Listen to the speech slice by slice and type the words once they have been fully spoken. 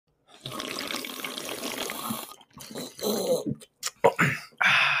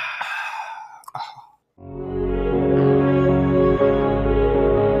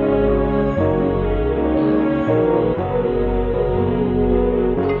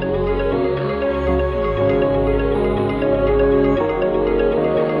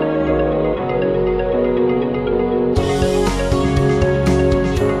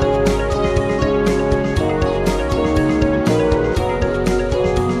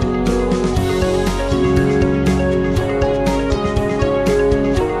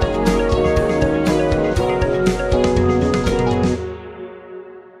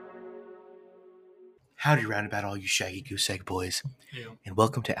Howdy roundabout, all you shaggy goose egg boys, Yeah. and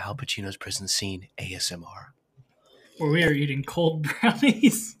welcome to Al Pacino's Prison Scene ASMR. Where we are eating cold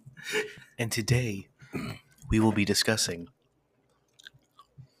brownies. And today, we will be discussing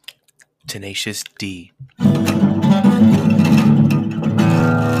Tenacious D and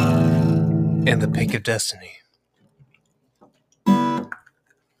the Pink of Destiny.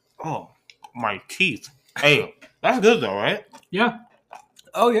 Oh, my teeth. Hey, that's good though, right? Yeah.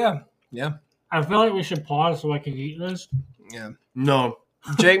 Oh, yeah. Yeah. I feel like we should pause so I can eat this. Yeah. No.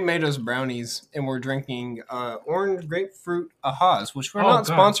 Jake made us brownies, and we're drinking orange grapefruit Ahas, which we're not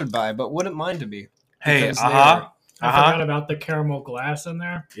sponsored by, but wouldn't mind to be. Hey, Because Aha. I forgot about the caramel glass in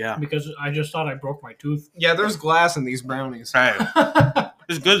there. Yeah. Because I just thought I broke my tooth. Yeah, there's glass in these brownies. Hey,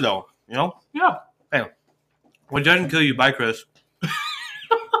 it's good though, you know? Yeah. Hey, what doesn't kill you, bye, Chris.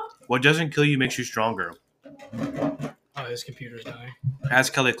 What doesn't kill you makes you stronger. Oh, his computer's dying. As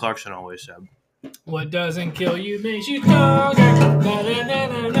Kelly Clarkson always said. What doesn't kill you makes you stronger. Na, na, na,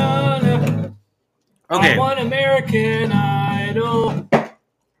 na, na, na. Okay. I want American Idol.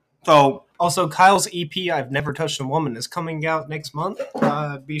 So, Also, Kyle's EP, I've Never Touched a Woman, is coming out next month.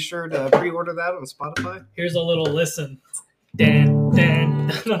 Be sure to pre-order that on Spotify. Here's a little listen. Dan, Dan.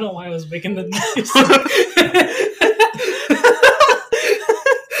 I don't know why I was making the noise.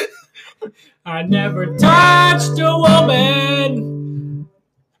 I never touched a woman.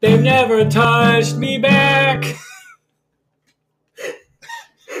 They've never touched me back.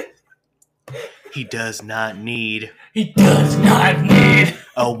 he does not need He does not need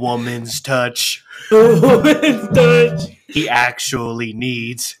a woman's touch. a woman's touch. He actually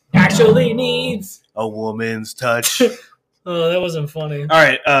needs Actually needs. a woman's touch. Oh, that wasn't funny. All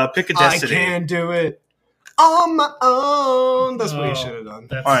right, pick a destiny. I can do it on my own. That's what you should have done.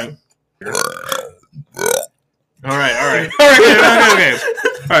 That's, All right. All right. Okay.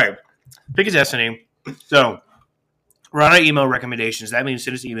 All right. Pick a destiny. So, we're on our email recommendations. That means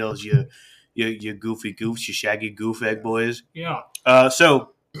send us emails, you goofy goofs, you shaggy goof egg boys. Yeah.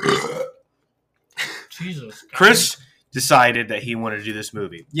 So, Jesus. God. Chris decided that he wanted to do this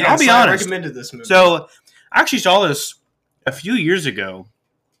movie. Yeah, And I'll be I honest. recommended this movie. So, I actually saw this a few years ago,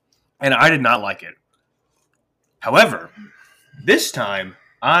 and I did not like it. However, this time,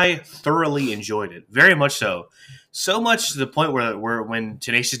 I thoroughly enjoyed it. Very much so. So much to the point where when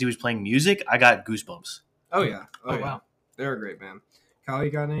Tenacious D was playing music, I got goosebumps. Oh, yeah. Oh, yeah. wow. They're a great band. Kyle,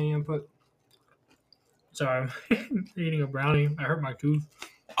 you got any input? Sorry, I'm eating a brownie. I hurt my tooth.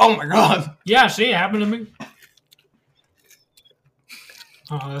 Oh, my God. Yeah, see, it happened to me.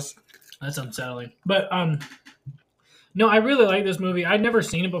 Oh, that's unsettling. But no, I really like this movie. I'd never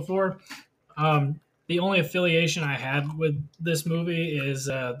seen it before. The only affiliation I had with this movie is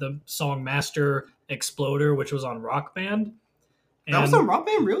the song "Master Exploder," which was on Rock Band. And That was on Rock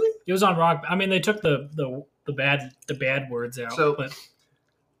Band, really? It was on Rock. I mean, they took the bad words out. So- but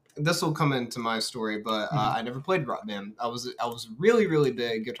This will come into my story, but I never played Rock Band. I was a really, really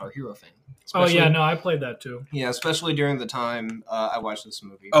big Guitar Hero fan. oh yeah, no, I played that too. Yeah, especially during the time I watched this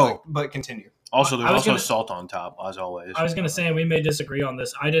movie. Oh. But continue. Also, there's I was also gonna- salt on top, as always. I was gonna say we may disagree on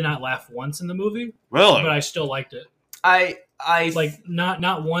this. I did not laugh once in the movie, Really? but I still liked it. I Like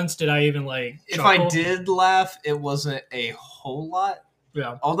not once did I even like. if chuckle. I did laugh, it wasn't a whole lot.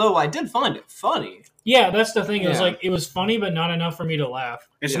 Yeah. Although I did find it funny. Yeah, that's the thing. It was Yeah. like it was funny, but not enough for me to laugh.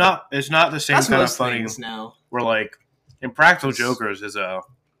 It's Yeah. not the same That's kind of most funny things now. where like Impractical Jokers is a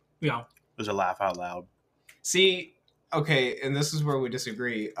Yeah. laugh out loud. See, okay, and this is where we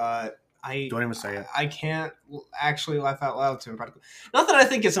disagree. I Don't even say it. I can't actually laugh out loud to Impractical. Not that I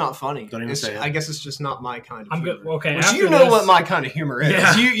think it's not funny. Don't even It's say just- it. I guess it's just not my kind of I'm humor. good. Okay, Which after you know this- what my kind of humor is.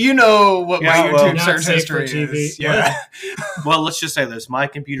 Yeah. You know what Yeah, my well- YouTube Not search safe for history TV. is. Yeah. Well, let's just say this: my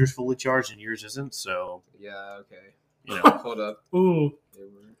computer's fully charged and yours isn't. So Yeah, okay. you know, Hold up. Ooh, Okay,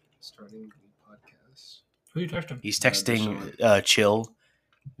 we're starting the podcast. who you texting? he's texting Chill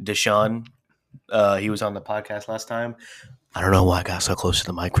Deshaun. He was on the podcast last time. I don't know why I got so close to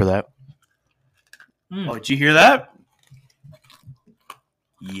the mic for that. Mm. Oh, did you hear that?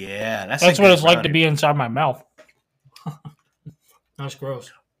 Yeah, That's what it's like to be inside my mouth. That's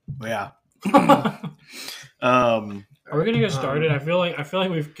gross. Yeah. Are we gonna get started? I feel like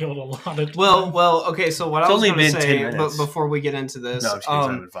we've killed a lot of time. Well. Okay. So what It's I was only going to been say, 10 minutes. before we get into this, No, I'm just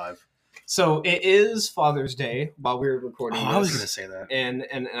kidding. It's 5. so it is Father's Day while we were recording. Oh, this, I was going to say that.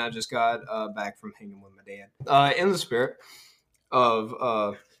 and I just got back from hanging with my dad. In the spirit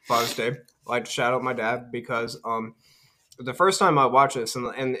of Father's Day, I'd like to shout out my dad because the first time I watched this,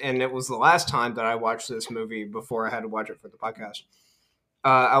 and it was the last time that I watched this movie before I had to watch it for the podcast.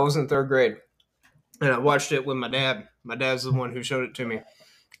 I was in 3rd grade, and I watched it with my dad. My dad's the one who showed it to me,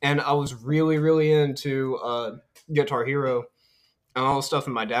 and I was really, really into Guitar Hero and all the stuff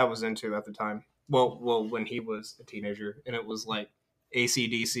that my dad was into at the time. Well, when he was a teenager, and it was like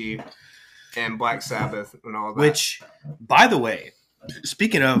AC/DC and Black Sabbath and all that. Which, by the way,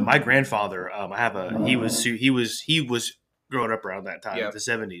 speaking of my grandfather, he was growing up around that time, Yep. the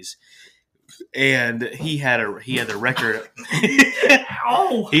 70s, and he had the record.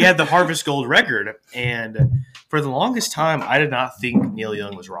 He had the Harvest Gold record, and for the longest time, I did not think Neil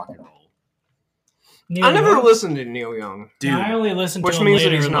Young was rock and roll. I never listened to Neil Young. Dude, I only listened Which to him means that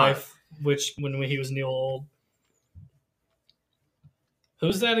later he's in not. life, which when he was Neil old.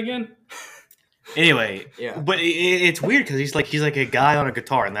 Who's that again? anyway, Yeah. but it's weird because he's like a guy on a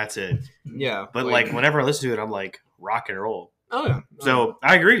guitar, and that's it. Yeah. But like whenever I listen to it, I'm like rock and roll. Oh yeah. So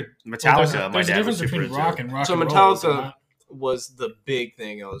I agree. Metallica. Well, my there's a dad was difference super between into. rock and rock So and roll. is it Metallica- not? was the big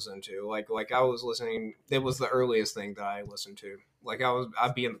thing I was into. Like I was listening. It was the earliest thing that I listened to. Like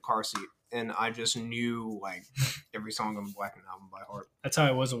I'd be in the car seat and I just knew like every song on the Black Album by heart. That's how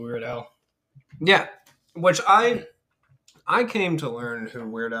I was with Weird Al. Yeah, which I came to learn who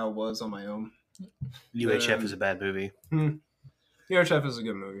Weird Al was on my own. UHF is a bad movie. UHF is a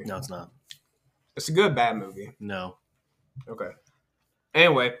good movie. No, it's not. It's a good bad movie. No. Okay.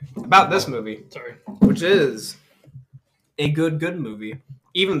 Anyway, about this movie, Sorry. which is a good movie,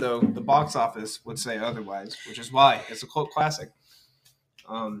 even though the box office would say otherwise, which is why it's a cult classic.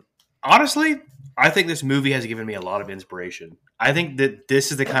 Honestly, I think this movie has given me a lot of inspiration. I think that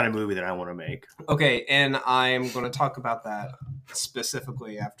this is the kind of movie that I want to make. Okay, and I'm going to talk about that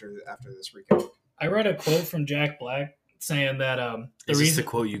specifically after this recap. I read a quote from Jack Black saying that Is this the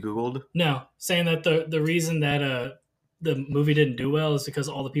quote you Googled? saying that the reason that the movie didn't do well is because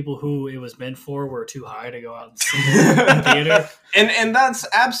all the people who it was meant for were too high to go out and see it in theater. And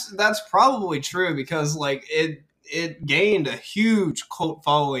that's probably true because like it gained a huge cult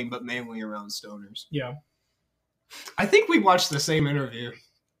following, but mainly around stoners. Yeah. I think we watched the same interview,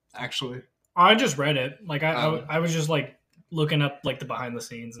 actually. I just read it. Like I was just like looking up like the behind the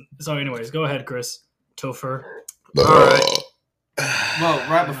scenes. So anyways, go ahead, Chris. Topher. All right. Well,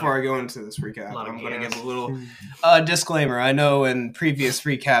 right before I go into this recap, I'm going to give a little disclaimer. I know in previous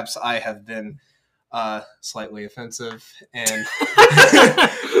recaps I have been slightly offensive, and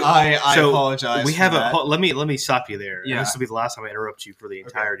I apologize. We have let me stop you there. Yeah. This will be the last time I interrupt you for the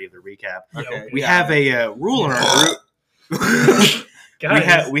entirety of the recap. Okay. We have a rule in our group.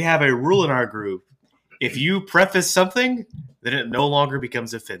 Guys. we have a rule in our group. If you preface something, then it no longer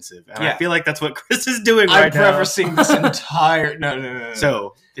becomes offensive. And I feel like that's what Chris is doing right I'm prefacing this entire no.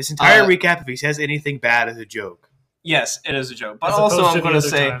 So this entire recap, if he says anything bad, is a joke. Yes, it is a joke. But As also, opposed I'm to the going to other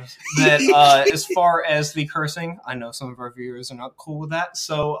say times. that as far as the cursing, I know some of our viewers are not cool with that.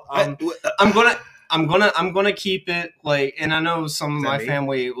 So I'm gonna keep it like, and I know some of my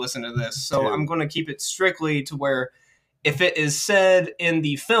family listen to this, so I'm gonna keep it strictly to where if it is said in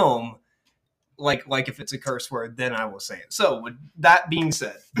the film, like if it's a curse word, then I will say it. So with that being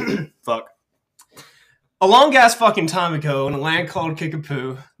said, Fuck. a long ass fucking time ago in a land called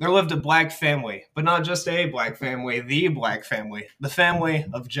Kickapoo, there lived a black family, but not just a black family, the black family, the family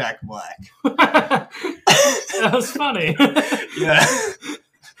of Jack Black. That was funny. Yeah.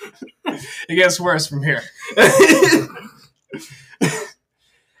 It gets worse from here.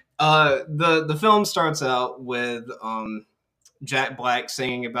 The film starts out with Jack Black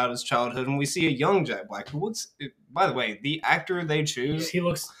singing about his childhood, and we see a young Jack Black, who looks, by the way, the actor they choose He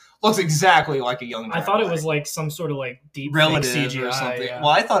looks exactly like a young Jack I thought Black. it was like some sort of like deep relative fake CGI, or something. yeah. Well,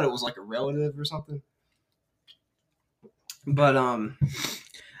 I thought it was like a relative or something. But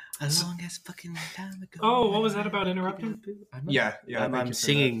As long as fucking time ago. Oh, what was that about interrupting? yeah, I'm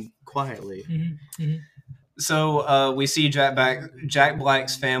singing quietly. Mm-hmm. Mm-hmm. So we see Jack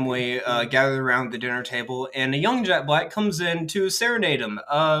Black's family gathered around the dinner table, and a young Jack Black comes in to serenade him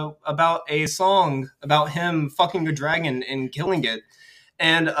about a song about him fucking a dragon and killing it.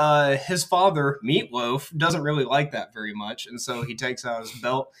 And his father, Meatloaf, doesn't really like that very much, and so he takes out his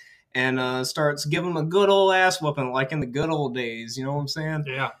belt and starts giving him a good old ass whooping, like in the good old days. You know what I'm saying?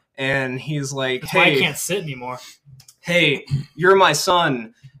 Yeah. And he's like, That's why "Hey, I can't sit anymore. hey, you're my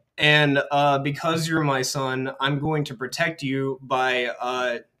son, and because you're my son, I'm going to protect you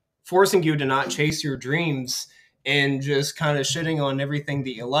by forcing you to not chase your dreams and just kind of shitting on everything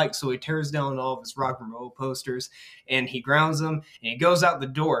that you like. So he tears down all of his rock and roll posters and he grounds them and he goes out the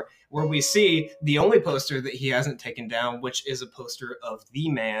door, where we see the only poster that he hasn't taken down, which is a poster of the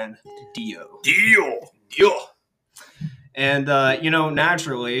man, Dio. Dio. And,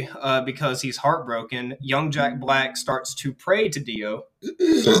 naturally, because he's heartbroken, young Jack Black starts to pray to Dio.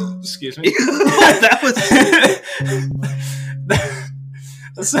 Excuse me. That was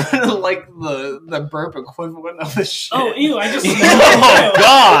That sounded like the burp equivalent of a shit. Oh, ew! I just. oh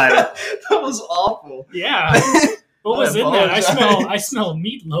God! That was awful. Yeah. What was in that? I smell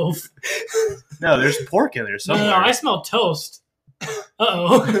meatloaf. No, there's pork in there somewhere. No, I smell toast.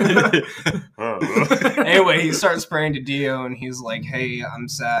 Uh-oh. Anyway, he starts praying to Dio, and he's like, hey, I'm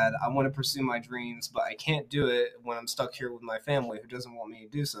sad. I want to pursue my dreams, but I can't do it when I'm stuck here with my family who doesn't want me to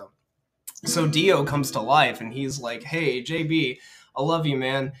do so. So Dio comes to life, and he's like, hey, JB, I love you,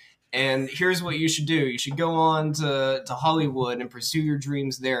 man. And here's what you should do. You should go on to Hollywood and pursue your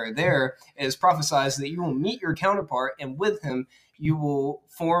dreams there. There, it is prophesied that you will meet your counterpart, and with him, you will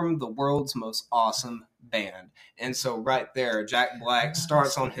form the world's most awesome band. And so right there, Jack Black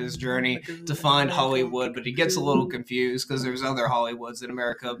starts on his journey to find Hollywood, but he gets a little confused because there's other Hollywoods in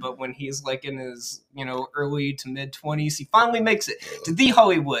America. But when he's like in his, early to mid 20s, he finally makes it to the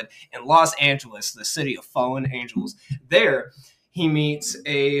Hollywood in Los Angeles, the city of fallen angels. There, he meets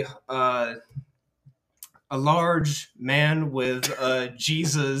a large man with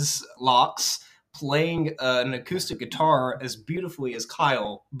Jesus locks, playing an acoustic guitar as beautifully as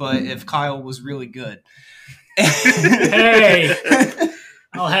Kyle, but if Kyle was really good. Hey,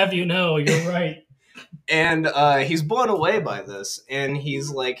 I'll have you know, you're right. And he's blown away by this, and he's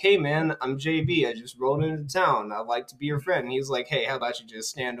like, hey man, I'm JB, I just rolled into town, I'd like to be your friend. And he's like, hey, how about you just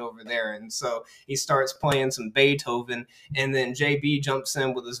stand over there? And so he starts playing some Beethoven, and then JB jumps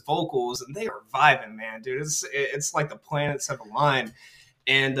in with his vocals, and they are vibing, man, dude. It's like the planets have aligned.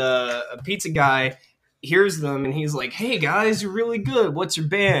 And a pizza guy hears them, and he's like, hey guys, you're really good, what's your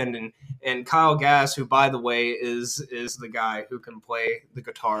band? And Kyle Gass, who by the way is the guy who can play the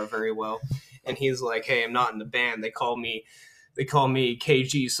guitar very well, and he's like, hey, I'm not in the band, they call me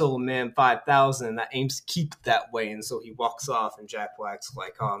KG Soul Man 5000, and that aims to keep it that way. And so he walks off, and Jack Black's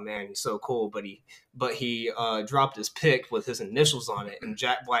like, oh man, he's so cool, but he dropped his pick with his initials on it, and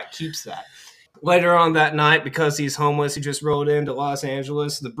Jack Black keeps that. Later on that night, because he's homeless, he just rode into Los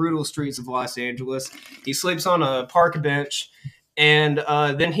Angeles, the brutal streets of Los Angeles. He sleeps on a park bench, and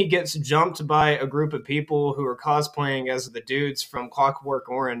then he gets jumped by a group of people who are cosplaying as the dudes from Clockwork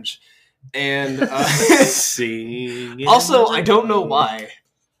Orange. And also, I don't know why.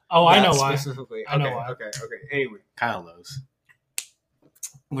 Oh, I know why. Specifically. I know why. Okay. Anyway. Kyle knows.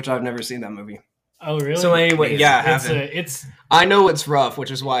 Which I've never seen that movie. Oh, really? So anyway, yeah, I haven't. I know it's rough, which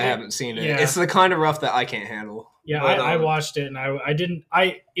is why I haven't seen it. Yeah. It's the kind of rough that I can't handle. Yeah, but, I watched it, and I didn't.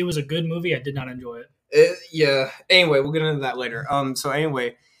 It was a good movie. I did not enjoy it. Yeah. Anyway, we'll get into that later. So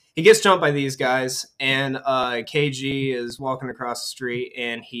anyway, he gets jumped by these guys, and KG is walking across the street,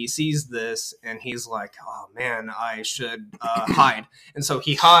 and he sees this, and he's like, "Oh man, I should hide." And so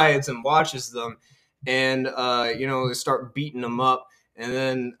he hides and watches them, and they start beating him up. And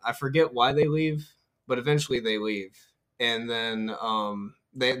then I forget why they leave, but eventually they leave. And then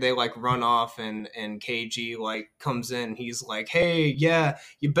they like run off, and KG like comes in. He's like, hey, yeah,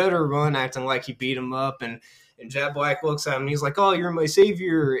 you better run, acting like you beat him up. And Jack Black looks at him, and he's like, oh, you're my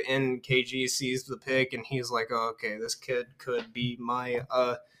savior. And KG sees the pic, and he's like, oh, okay, this kid could be my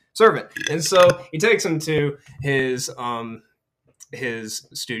servant. And so he takes him to his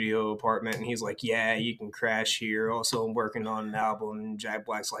studio apartment, and he's like, yeah, you can crash here. Also, I'm working on an album. And Jack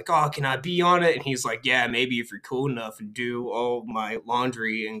Black's like, oh, can I be on it? And he's like, yeah, maybe if you're cool enough and do all my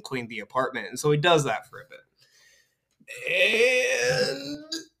laundry and clean the apartment. And so he does that for a bit. And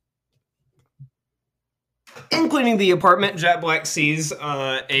in cleaning the apartment, Jack Black sees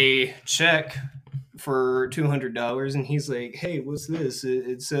a check for $200, and he's like, hey, what's this?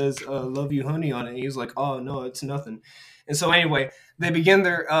 It says love you honey on it. And he's like, oh no, it's nothing. And so anyway, they begin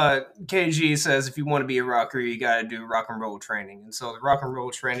their KG says, if you want to be a rocker, you got to do rock and roll training. And so the rock and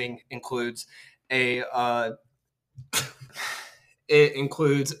roll training includes a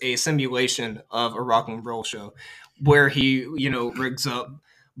simulation of a rock and roll show where he rigs up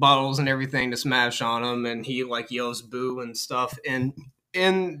bottles and everything to smash on them, and he like yells boo and stuff. And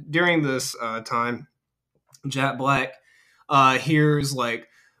during this time, Jack Black hears like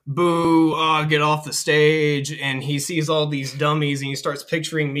boo, get off the stage. And he sees all these dummies and he starts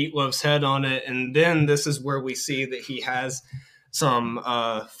picturing Meatloaf's head on it. And then this is where we see that he has some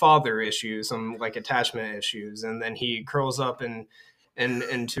father issues, some like attachment issues. And then he curls up and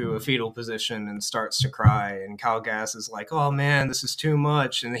into a fetal position and starts to cry. And Kyle Gass is like, oh man, this is too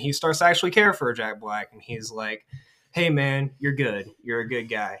much. And he starts to actually care for Jack Black. And he's like, hey man, you're good. You're a good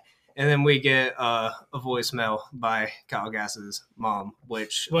guy. And then we get a voicemail by Kyle Gass's mom,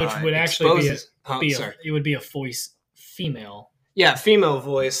 which would actually it would be a voice female. Yeah, female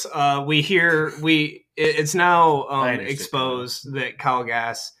voice. It's now exposed that Kyle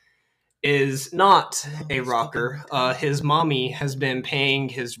Gass is not a rocker. His mommy has been paying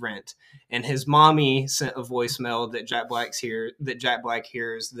his rent, and his mommy sent a voicemail that Jack Black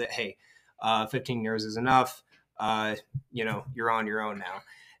hears that, hey, 15 years is enough. You're on your own now.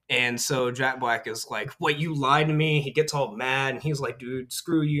 And so Jack Black is like, what, you lied to me? He gets all mad and he's like, dude,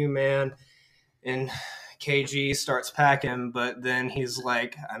 screw you, man. And KG starts packing, but then he's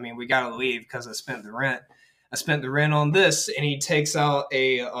like, I mean, we got to leave because I spent the rent. I spent the rent on this. And he takes out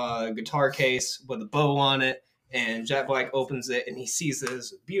a guitar case with a bow on it. And Jack Black opens it and he sees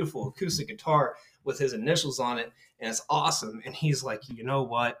this beautiful acoustic guitar with his initials on it. And it's awesome. And he's like, you know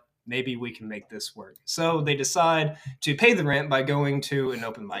what? Maybe we can make this work. So they decide to pay the rent by going to an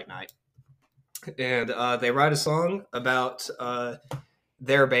open mic night. And they write a song about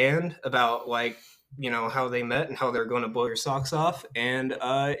their band, about how they met and how they're going to blow your socks off. And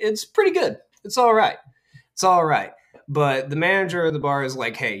it's pretty good. It's all right. It's all right. But the manager of the bar is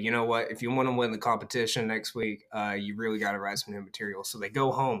like, hey, you know what? If you want to win the competition next week, you really got to write some new material. So they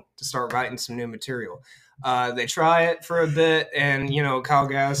go home to start writing some new material. They try it for a bit, and, Kyle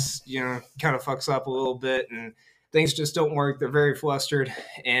Gass, kind of fucks up a little bit, and things just don't work. They're very flustered,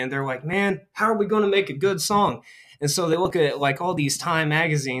 and they're like, man, how are we going to make a good song? And so they look at, all these Time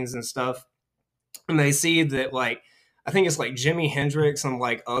magazines and stuff, and they see that, I think it's, Jimi Hendrix and,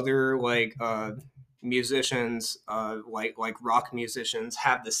 other, musicians, rock musicians,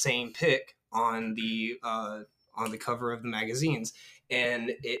 have the same pick on the cover of the magazines, and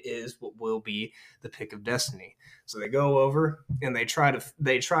it is what will be the pick of destiny. So they go over and they try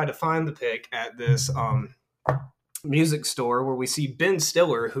to find the pick at this music store where we see Ben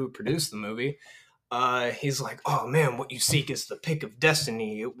Stiller, who produced the movie. He's like, oh man, what you seek is the pick of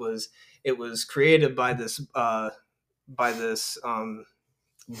destiny. It was created by this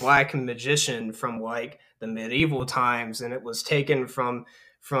black magician from the medieval times, and it was taken from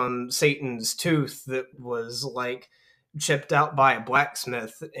Satan's tooth that was chipped out by a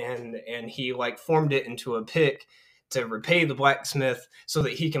blacksmith, and he formed it into a pick to repay the blacksmith so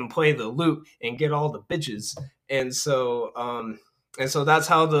that he can play the lute and get all the bitches. And so that's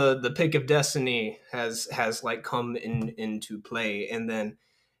how the pick of destiny has come into play.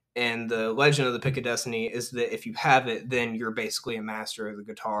 And the legend of the pick of destiny is that if you have it, then you're basically a master of the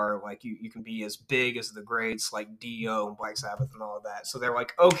guitar. You can be as big as the greats like Dio and Black Sabbath and all of that. So they're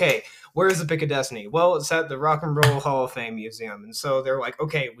like, okay, where's the pick of destiny? Well, it's at the Rock and Roll Hall of Fame Museum. And so they're like,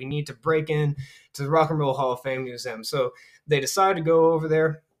 okay, we need to break in to the Rock and Roll Hall of Fame Museum. So they decide to go over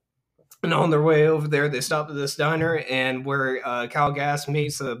there. And on their way over there, they stop at this diner, and where Kyle Gass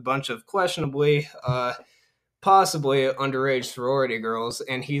meets a bunch of questionably possibly underage sorority girls,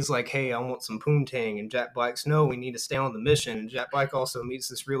 and he's like, hey, I want some poontang. And Jack Black's, no, we need to stay on the mission. And Jack Black also meets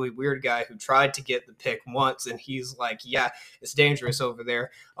this really weird guy who tried to get the pick once, and he's like, yeah, it's dangerous over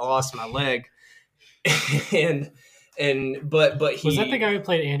there. I lost my leg. but he was that the guy who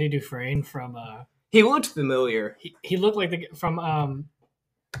played Andy Dufresne from he looked familiar. He looked like from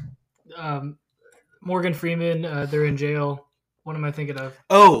Morgan Freeman, They're in Jail. What am I thinking of?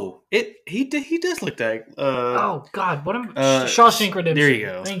 Oh, he does look like. Oh God, what am Shawshank Redemption? There you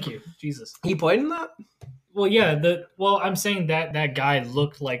go. Thank you, Jesus. He played in that. Well, yeah. I'm saying that guy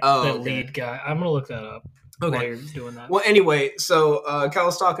looked like the lead guy. I'm gonna look that up. Okay, while you're doing that. Well, anyway, so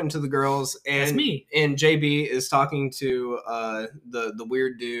Kyle's talking to the girls, and that's me. And JB is talking to the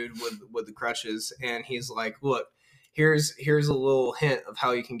weird dude with the crutches, and he's like, look. Here's a little hint of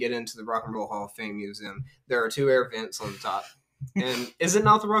how you can get into the Rock and Roll Hall of Fame Museum. There are 2 air vents on the top. And is it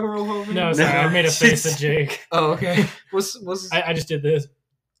not the Rock and Roll Hall of Fame? No, sorry, I made a face at Jake. Oh, okay. I just did this.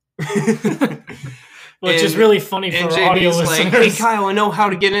 Which is really funny for audio listeners. Like, hey, Kyle, I know how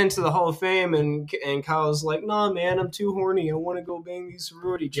to get into the Hall of Fame. And Kyle's like, nah, man, I'm too horny. I want to go bang these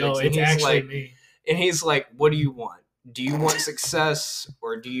sorority chicks. Yo, it's actually me. And he's like, what do you want? Do you want success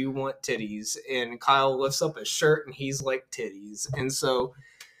or do you want titties? And Kyle lifts up his shirt and he's like, titties. And so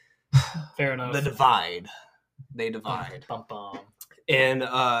fair enough. They divide. Bum, bum. And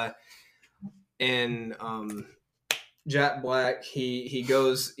Jack Black, he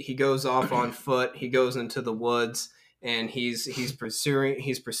goes off on foot. He goes into the woods, and he's pursuing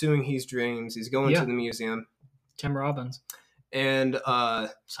his dreams. He's going Yeah. to the museum, Tim Robbins. and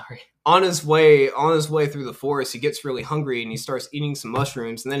Sorry. on his way through the forest, he gets really hungry, and he starts eating some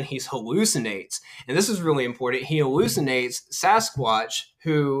mushrooms, and then he hallucinates. And this is really important. He hallucinates Sasquatch,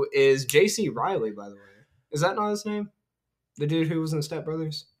 who is J.C. Riley, by the way. Is that not his name? The dude who was in Step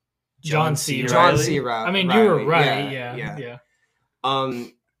Brothers? John C. John Reilly. C. Riley. I mean, you were right. Yeah.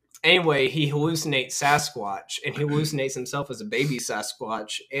 Anyway, he hallucinates Sasquatch, and he hallucinates himself as a baby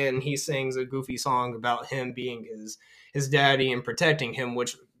Sasquatch, and he sings a goofy song about him being his daddy and protecting him,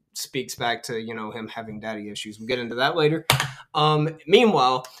 which speaks back to, you know, him having daddy issues. We'll get into that later.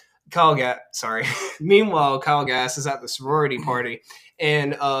 Meanwhile, Kyle Gass is at the sorority party,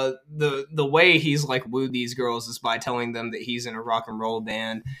 and the way he's like wooed these girls is by telling them that he's in a rock and roll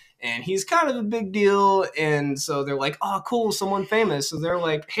band, and he's kind of a big deal. And so they're like, "Oh, cool, someone famous." So they're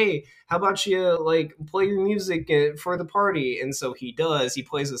like, "Hey, how about you like play your music for the party?" And so he does. He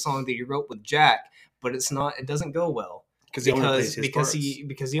plays a song that he wrote with Jack, but it doesn't go well. Because he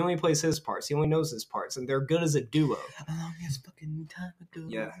only plays his parts. He only knows his parts, and they're good as a duo. A long ass fucking time ago.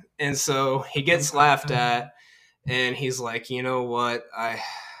 Yeah, and so he gets laughed at, and he's like, "You know what?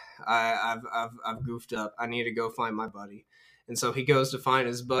 I've goofed up. I need to go find my buddy." And so he goes to find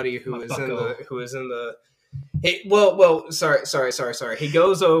his buddy who is in the. Hey, sorry. He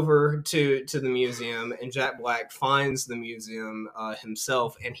goes over to the museum, and Jack Black finds the museum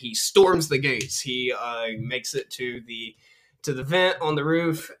himself, and he storms the gates. He makes it to the vent on the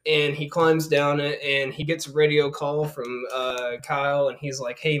roof, and he climbs down it, and he gets a radio call from Kyle, and he's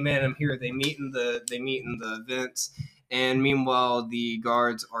like, "Hey man, I'm here." They meet in the vents, and meanwhile the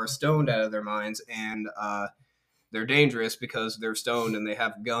guards are stoned out of their minds, and they're dangerous because they're stoned and they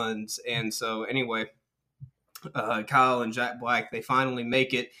have guns. And so anyway, Kyle and Jack Black, they finally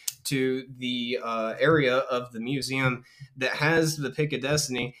make it to the area of the museum that has the pick of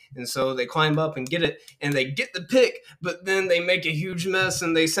destiny, and so they climb up and get it, and they get the pick, but then they make a huge mess,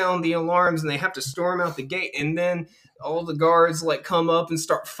 and they sound the alarms, and they have to storm out the gate, and then all the guards like come up and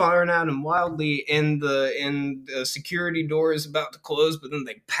start firing at them wildly, and the security door is about to close, but then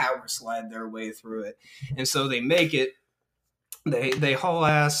they power slide their way through it, and so they make it. They haul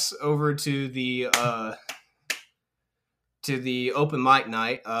ass over to the open mic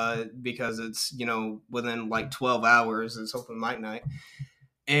night, because it's, you know, within like 12 hours it's open mic night,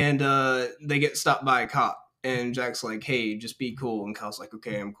 and they get stopped by a cop, and Jack's like, "Hey, just be cool," and Kyle's like,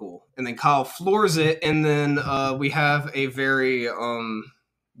 "Okay, I'm cool," and then Kyle floors it, and then we have a very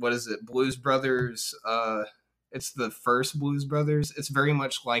what is it, Blues Brothers, it's the first Blues Brothers. It's very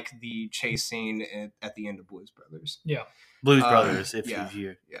much like the chase scene at the end of Blues Brothers. Yeah, Blues Brothers, if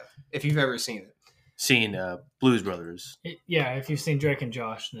you've ever seen it. Seen Blues Brothers. Yeah, if you've seen Drake and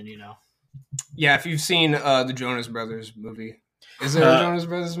Josh, then you know. Yeah, if you've seen the Jonas Brothers movie. Is there a Jonas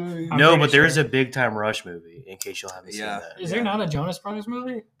Brothers movie? No, but there is a Big Time Rush movie, in case y'all haven't seen that. Is there not a Jonas Brothers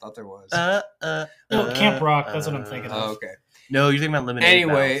movie? Thought there was. No, Camp Rock, that's what I'm thinking of. Oh, okay. No, you're thinking about Lemonade.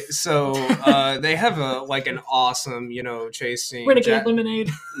 Anyway, so they have an awesome, you know, chase scene. Renegade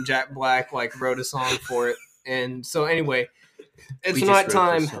Lemonade. Jack Black wrote a song for it. And so anyway, it's night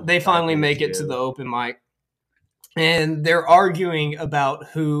time. They finally make it to the open mic, and they're arguing about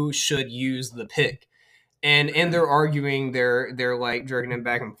who should use the pick. And in their arguing, they're like jerking it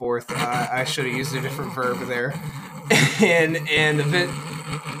back and forth. I should have used a different verb there. and a bit.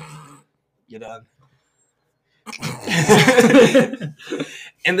 You done?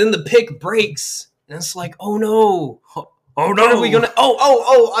 And then the pick breaks, and it's like, oh no. Oh no! What are we gonna?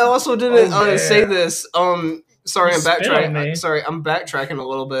 Oh! I also didn't say this. Sorry, I'm backtracking. Sorry, I'm backtracking a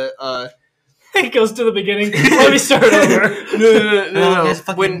little bit. It goes to the beginning. Let me start over. No.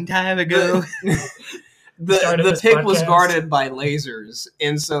 Fucking time ago. The pick was guarded by lasers,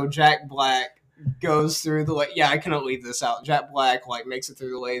 and so Jack Black goes through the I cannot leave this out. Jack Black makes it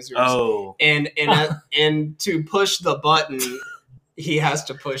through the lasers. Oh, and to push the button, he has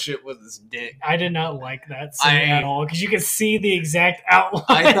to push it with his dick. I did not like that scene at all because you could see the exact outline.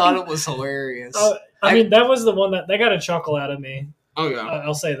 I thought it was hilarious. I mean, that was the one that got a chuckle out of me. Oh yeah,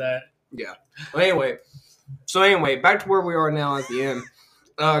 I'll say that. Yeah. Well, anyway, back to where we are now at the end.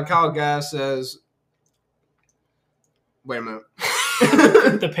 Kyle Gass says, "Wait a minute."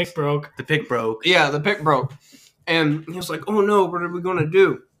 The pick broke. The pick broke. Yeah, the pick broke, and he was like, "Oh no, what are we gonna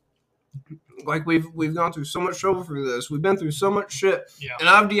do? We've gone through so much trouble for this. We've been through so much shit, and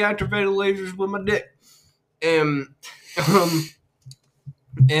I've deactivated lasers with my dick." And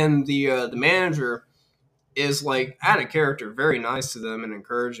and the manager is out of character, very nice to them and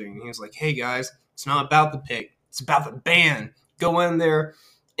encouraging. He was like, "Hey guys, it's not about the pick. It's about the band. Go in there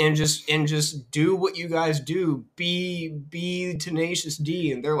and just do what you guys do. Be Tenacious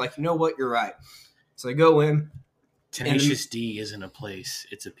D. And they're like, you know what? You're right. So they go in. Tenacious D isn't a place;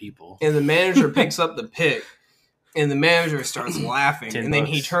 it's a people. And the manager picks up the pick, and the manager starts laughing, and then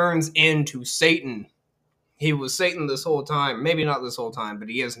he turns into Satan. He was Satan this whole time. Maybe not this whole time, but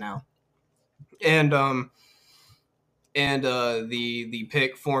he is now. And the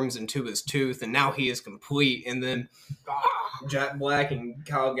pick forms into his tooth, and now he is complete. And then Jack Black and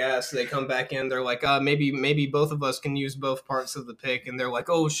Kyle Gass, they come back in. They're like, maybe both of us can use both parts of the pick. And they're like,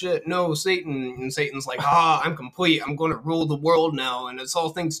 oh shit, no, Satan. And Satan's like, I'm complete. I'm going to rule the world now, and it's all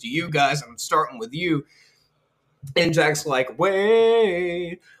thanks to you guys. I'm starting with you. And Jack's like,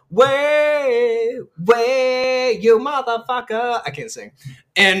 wait, you motherfucker. I can't sing.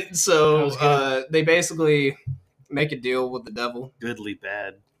 And so they basically make a deal with the devil. Goodly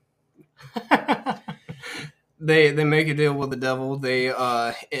bad. They make a deal with the devil. They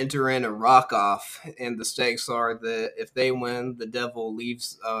enter in a rock-off, and the stakes are that if they win, the devil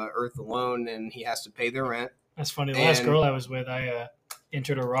leaves Earth alone, and he has to pay their rent. That's funny. The last girl I was with, I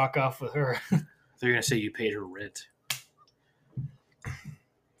entered a rock-off with her. They're going to say you paid her rent.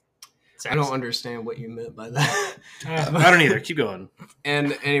 I don't understand what you meant by that. I don't either. Keep going.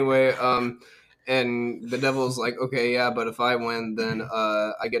 And anyway, and the devil's like, okay, yeah, but if I win, then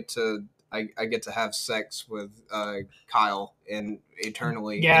I get to have sex with Kyle and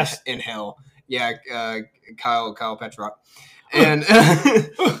eternally in hell. Yeah, Kyle Petrock. And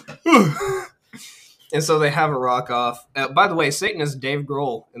and so they have a rock off. By the way, Satan is Dave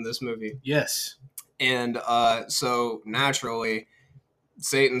Grohl in this movie. Yes. And so naturally,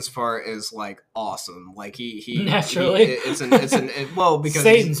 Satan's part is like awesome. Like he naturally because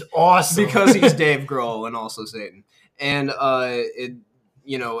Satan's awesome because he's Dave Grohl and also Satan. And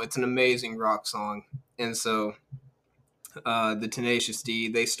it's an amazing rock song. And so the Tenacious D,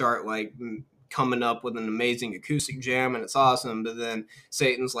 they start like coming up with an amazing acoustic jam, and it's awesome. But then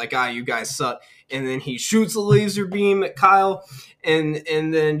Satan's like, you guys suck. And then he shoots a laser beam at Kyle, and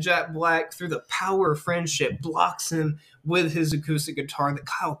then Jack Black, through the power of friendship, blocks him with his acoustic guitar that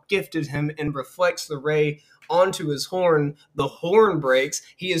Kyle gifted him and reflects the ray onto his horn. The horn breaks.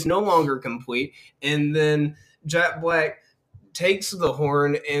 He is no longer complete. And then Jack Black takes the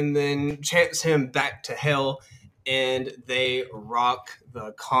horn and then chants him back to hell, and they rock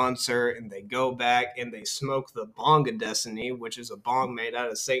the concert, and they go back and they smoke the bong of destiny, which is a bong made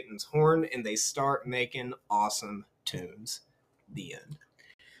out of Satan's horn, and they start making awesome tunes. The end.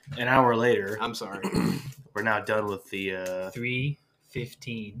 An hour later. I'm sorry. We're now done with the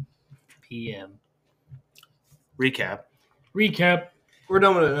 3:15 p.m. recap. We're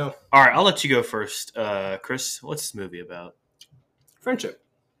done with it now. All right, I'll let you go first. Chris, what's this movie about? Friendship.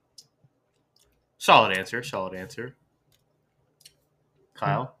 Solid answer.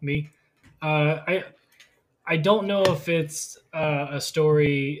 Kyle? Me? I don't know if it's a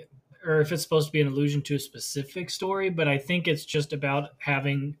story or if it's supposed to be an allusion to a specific story, but I think it's just about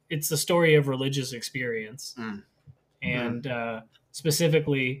it's the story of religious experience. And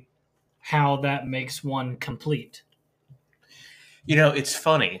specifically how that makes one complete. It's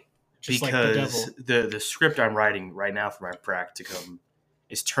funny just because like the the script I'm writing right now for my practicum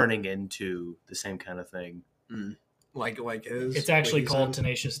is turning into the same kind of thing. Like his. It's actually called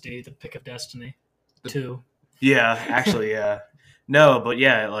Tenacious D, the Pick of Destiny 2. Yeah, actually, yeah. No, but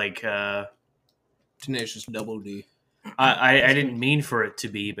yeah, like Tenacious Double D. I didn't mean for it to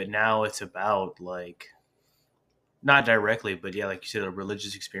be, but now it's about like not directly, but yeah, like you said, a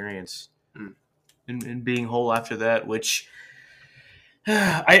religious experience and being whole after that, which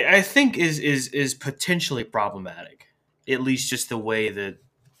I think is potentially problematic. At least just the way that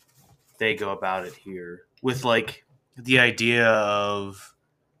they go about it here, with like the idea of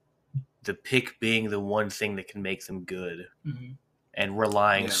the pick being the one thing that can make them good, and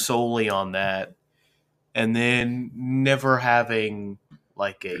relying solely on that, and then never having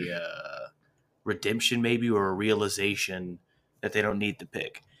like a redemption maybe, or a realization that they don't need the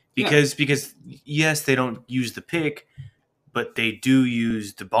pick. Because yes, they don't use the pick, but they do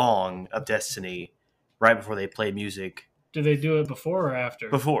use the bong of destiny right before they play music. Do they do it before or after?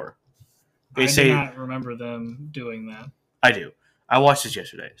 Before. I do not remember them doing that. I do. I watched this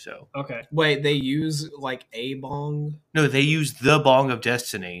yesterday, so. Okay. Wait, they use like a bong? No, they use the bong of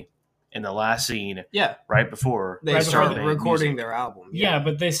destiny in the last scene. Yeah. Right before they start recording their album. Yeah,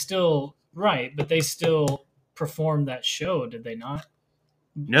 but they still performed that show, did they not?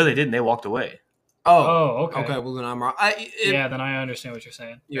 No, they didn't. They walked away. Oh, okay. Okay, well then I'm wrong. Then I understand what you're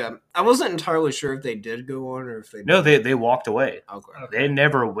saying. Yeah, I wasn't entirely sure if they did go on or if they. No, they walked away. Okay. They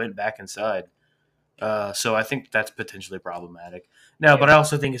never went back inside. So I think that's potentially problematic. No, but I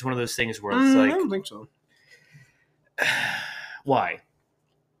also think it's one of those things where it's I like, don't think so. why?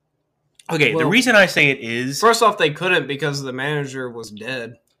 Okay, the Well, reason I say it is First off, they couldn't because the manager was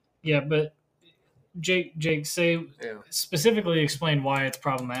dead. Yeah, but Jake, say Yeah. specifically explain why it's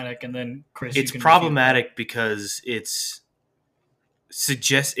problematic, and then Chris, you it's can problematic because it's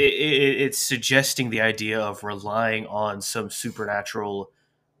it's suggesting the idea of relying on some supernatural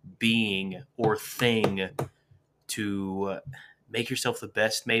being or thing to make yourself the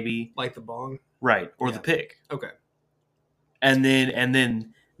best, maybe, Like the bong. right, or Yeah. the pig, Okay. and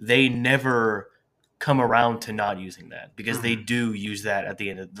then they never come around to not using that because they do use that at the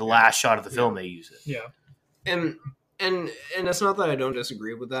end of the last shot of the film. They use it. Yeah. And it's not that I don't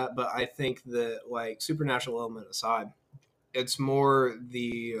disagree with that, but I think that, like, supernatural element aside, it's more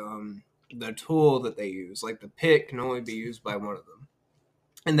the tool that they use. Like, the pick can only be used by one of them,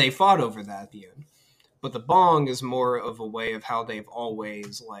 and they fought over that at the end. But the bong is more of a way of how they've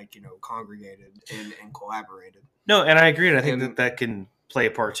always, like, congregated and collaborated. No, and I agree. And I think And- that can play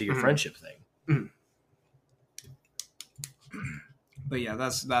a part to your Mhm. friendship thing. But yeah,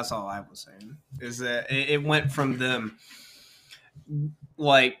 that's all I was saying. Is that it went from them,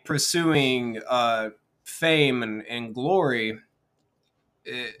 like, pursuing fame and glory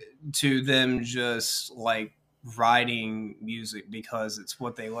to them just, like, writing music because it's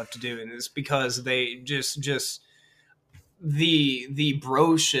what they love to do, and it's because they just the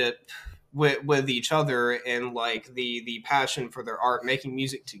broship with each other, and, like, the passion for their art, making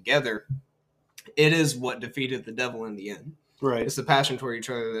music together. It is what defeated the devil in the end. Right. It's the passion toward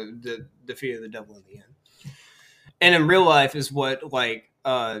each other that defeated the devil in the end. And in real life is what, like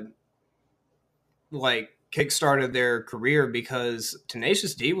kickstarted their career, because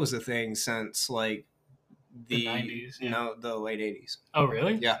Tenacious D was a thing since, like, The 90s, yeah. the late 80s. Oh,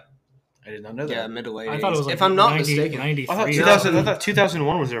 really? Yeah. I did not know that. Yeah, mid to late 80s. I thought it was like if I'm not 90, mistaken. 93. I thought, I thought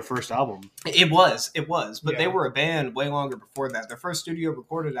 2001 was their first album. It was, but Yeah. they were a band way longer before that. Their first studio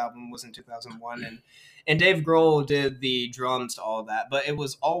recorded album was in 2001, and Dave Grohl did the drums to all of that, but it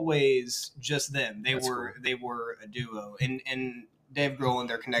was always just them. They were a duo, and Dave Grohl and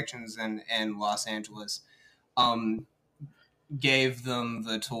their connections in Los Angeles gave them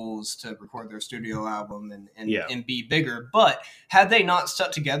the tools to record their studio album and be bigger. But had they not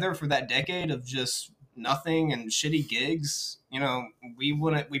stuck together for that decade of just nothing and shitty gigs,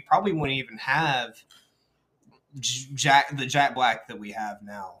 we probably wouldn't even have the Jack Black that we have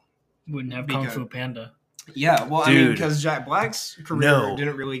now. Wouldn't have Kung Fu Panda. Yeah, well, Dude. I mean, because Jack Black's career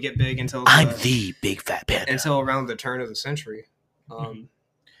didn't really get big until the big fat panda until around the turn of the century. Well,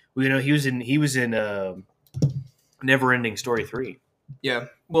 he was in Never Ending Story 3. Yeah.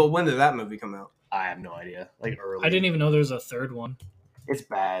 Well, when did that movie come out? I have no idea. Like, early. I didn't even know there was a third one. It's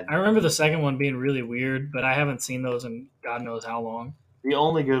bad. I remember the second one being really weird, but I haven't seen those in God knows how long. The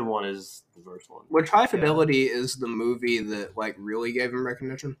only good one is the first one. Which High Fidelity is the movie that, like, really gave him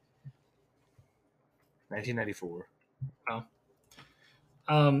recognition? 1994.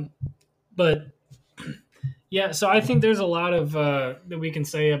 But yeah, so I think there's a lot of that we can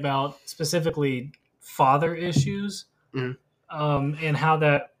say about specifically father issues, Mhm. And how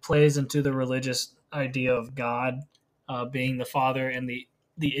that plays into the religious idea of God being the father, and the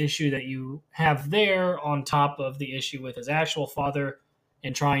issue that you have there on top of the issue with his actual father,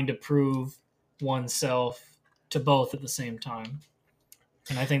 and trying to prove oneself to both at the same time.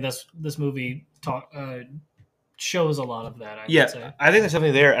 And I think this movie shows a lot of that. I would say. I think there's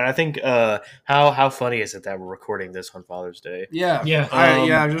something there, and I think how funny is it that we're recording this on Father's Day? Yeah. Yeah.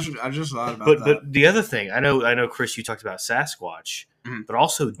 I just thought about that. But the other thing, I know, Chris, you talked about Sasquatch, but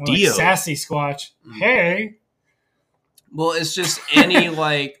also Or Dio. like Sassy Squatch. Hey. Well, it's just any,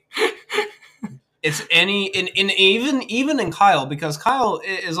 like, it's any, and even in Kyle, because Kyle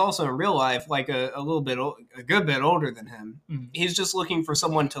is also in real life, like, a good bit older than him. Mhm. He's just looking for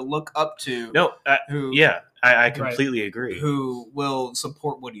someone to look up to. No, who I completely agree. Who will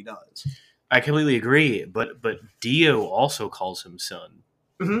support what he does. I completely agree, but Dio also calls him son.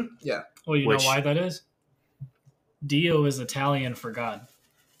 Mm-hmm. Yeah. Well, you Which- know why that is? Dio is Italian for God.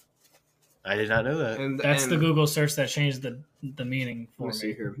 I did not know that. And That's the Google search that changed the meaning for Let me see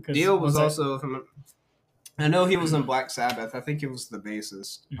me. here. 'Cause Dio was once also. I know he was in Black Sabbath. I think he was the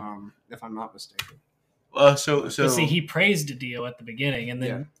bassist, Mm-hmm. if I'm not mistaken. So But see, he praised Dio at the beginning, and then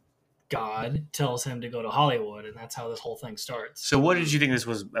Yeah. God tells him to go to Hollywood, and that's how this whole thing starts. So what did you think this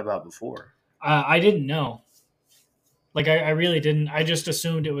was about before? I didn't know. Like, I really didn't. I just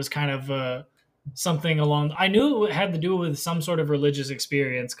assumed it was kind of something along. I knew it had to do with some sort of religious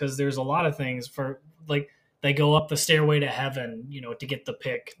experience, because there's a lot of things for, like, they go up the stairway to heaven, to get the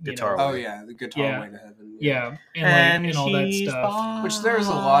pick. Guitar Oh way. yeah, the guitar Yeah. way to heaven. Yeah, and all that stuff. Which there's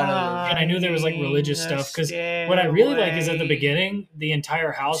a lot of- And I knew there was like religious stuff because what I really like is at the beginning, the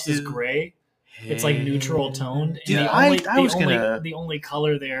entire house is gray. It's like neutral toned, and Dude, the only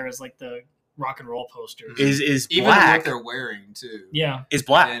color there is like the rock and roll posters. Is even black. what they're wearing too. Yeah, Is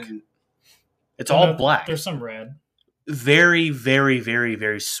black. And It's all black. There's some red. Very, very, very,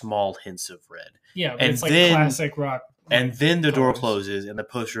 very small hints of red. Yeah, but And it's like then- classic rock. And then the door colors. closes, and the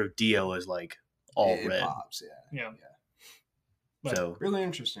poster of Dio is like all it red. pops, Yeah. But- So, really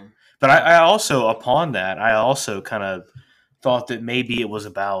interesting. but I also, upon that, I also kind of thought that maybe it was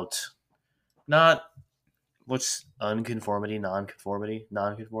about not what's unconformity, nonconformity.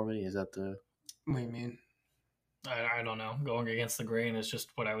 Is that the What do you mean? I don't know. Going against the grain is just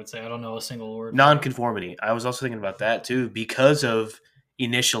what I would say. I don't know a single word. nonconformity? I was also thinking about that too because of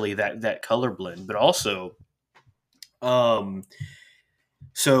initially that color blend, but also,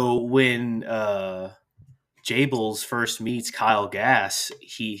 so when Jables first meets Kyle Gass,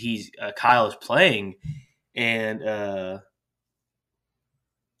 he's Kyle is playing, and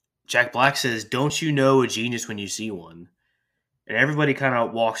Jack Black says, "Don't you know a genius when you see one?" And everybody kind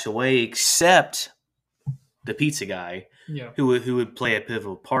of walks away except the pizza guy, Yeah. who would play a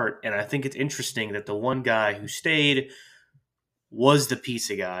pivotal part. And I think it's interesting that the one guy who stayed was the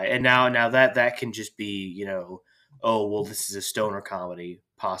pizza guy. And now that can just be, oh, well, this is a stoner comedy,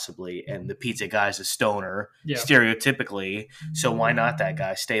 possibly, and the pizza guy's a stoner, Yeah. stereotypically, so why not that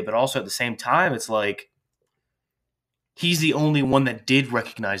guy stay? But also at the same time, it's like he's the only one that did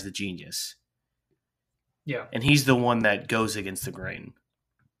recognize the genius. Yeah. And he's the one that goes against the grain.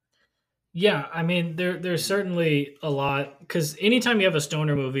 Yeah, I mean, there's certainly a lot, because anytime you have a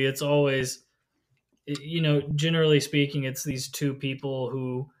stoner movie, it's always, generally speaking, it's these two people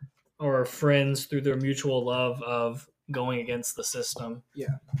who are friends through their mutual love of going against the system.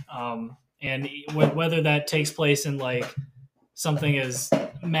 Yeah. And whether that takes place in like something as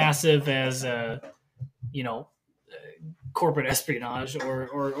massive as, corporate espionage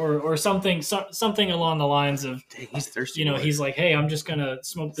or something along the lines of, Dang, he's thirsty. he's like, hey, I'm just gonna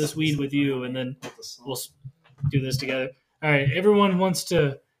smoke this weed with you, and then we'll do this together. All right, everyone wants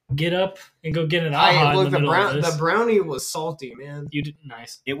to get up and go get an aha in the middle of this. The brownie was salty, man. You did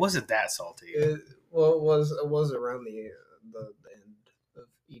nice. It wasn't that salty. It was around the end of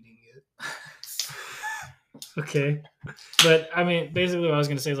eating it. Okay, but I mean, basically, what I was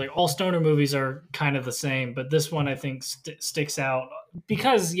gonna say is like all stoner movies are kind of the same, but this one I think sticks out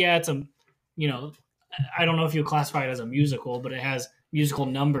because it's a, I don't know if you classify it as a musical, but it has musical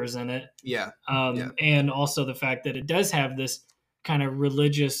numbers in it. Yeah. And also the fact that it does have this kind of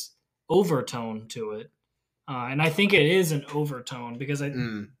religious overtone to it. And I think it is an overtone because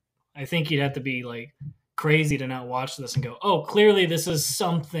I think you'd have to be like crazy to not watch this and go, oh, clearly this is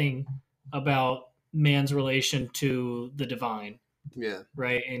something about man's relation to the divine. Yeah.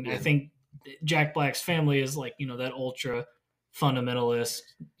 Right. And Yeah. I think Jack Black's family is like, that ultra fundamentalist,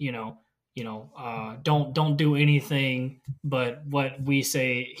 don't do anything but what we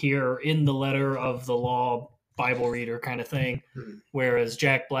say here in the letter of the law, Bible reader kind of thing. Whereas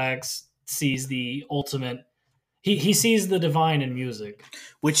Jack Black sees the ultimate, he sees the divine in music,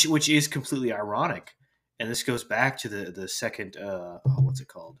 which is completely ironic, and this goes back to the second what's it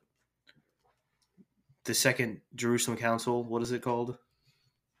called? The Second Jerusalem Council. What is it called?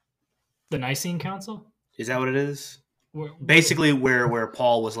 The Nicene Council. Is that what it is? Where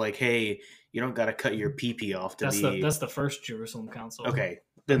Paul was like, "Hey, you don't got to cut your pee off to be." That's the first Jerusalem Council. Okay,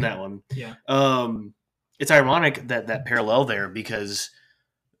 then that one. Yeah. It's ironic that parallel there because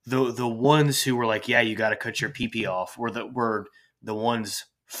the ones who were like, "Yeah, you got to cut your pee off," were the ones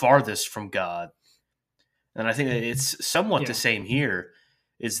farthest from God, and I think that it's somewhat the same here.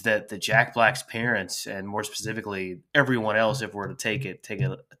 Is that the Jack Black's parents, and more specifically everyone else, if we're to take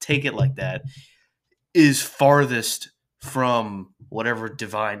it like that, is farthest from whatever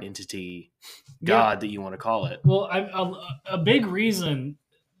divine entity, God that you want to call it. Well, a big reason,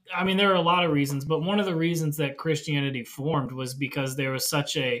 I mean, there are a lot of reasons, but one of the reasons that Christianity formed was because there was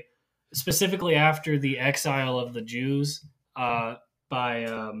such a, specifically after the exile of the Jews by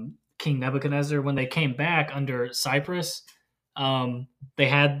King Nebuchadnezzar, when they came back under Cyprus, they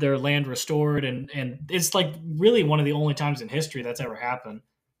had their land restored, and it's like really one of the only times in history that's ever happened.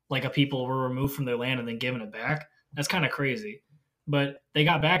 Like a people were removed from their land and then given it back. That's kind of crazy. But they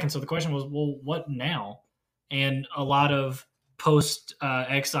got back, and so the question was, well, what now? And a lot of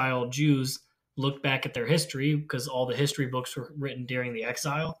post-exile Jews looked back at their history because all the history books were written during the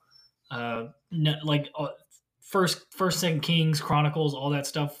exile. First, Second Kings, Chronicles, all that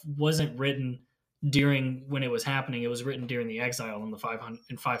stuff wasn't written during when it was happening. It was written during the exile in the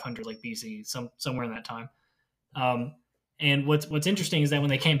 500 like BC, somewhere in that time. And what's interesting is that when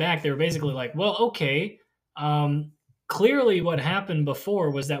they came back, they were basically like, well, okay, clearly what happened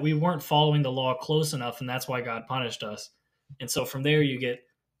before was that we weren't following the law close enough, and that's why God punished us. And so from there, you get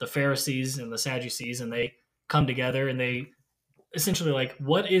the Pharisees and the Sadducees, and they come together and they essentially like,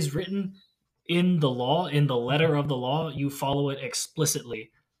 what is written in the law, in the letter of the law, you follow it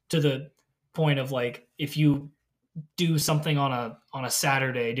explicitly, to the point of like, if you do something on a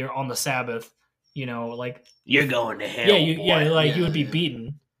Saturday on the Sabbath, like You're going to hell. You would be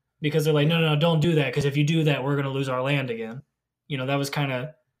beaten, because they're like, no, don't do that, because if you do that, we're going to lose our land again. That was kind of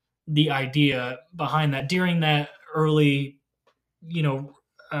the idea behind that during that early,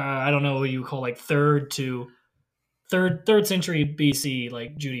 I don't know what you would call like third century BC,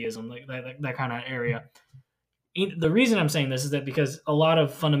 like Judaism, like that kind of area. The reason I'm saying this is that because a lot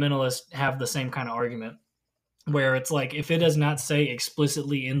of fundamentalists have the same kind of argument, where it's like, if it does not say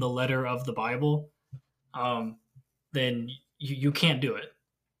explicitly in the letter of the Bible, then you can't do it.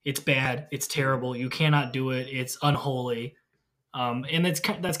 It's bad. It's terrible. You cannot do it. It's unholy. And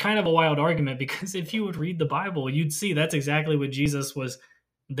that's kind of a wild argument, because if you would read the Bible, you'd see that's exactly what Jesus was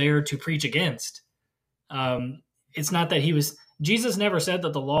there to preach against. It's not that Jesus never said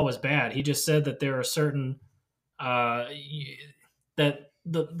that the law was bad. He just said that there are certain, that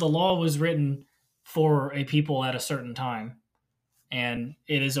the law was written for a people at a certain time, and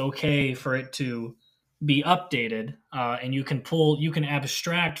it is okay for it to be updated, and you can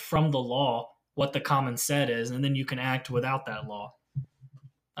abstract from the law what the common set is, and then you can act without that law.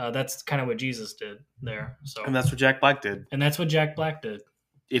 That's kind of what Jesus did there. So, And that's what Jack Black did.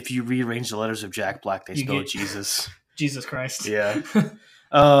 If you rearrange the letters of Jack Black, they spell Jesus. Jesus Christ. Yeah.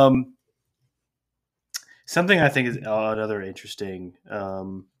 Something I think is another interesting.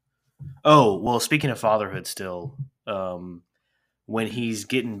 Speaking of fatherhood, still, when he's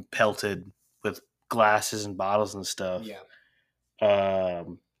getting pelted with glasses and bottles and stuff,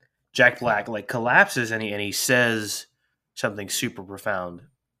 Jack Black like collapses and he says something super profound.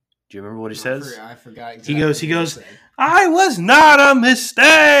 Do you remember what he says? I forgot. Exactly he goes. I was not a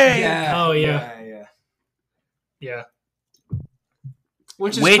mistake. Yeah. Oh yeah. Yeah.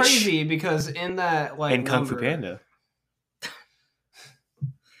 Which is crazy, because in that in Kung Fu Panda,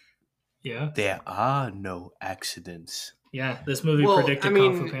 yeah, there are no accidents. Yeah, this movie predicted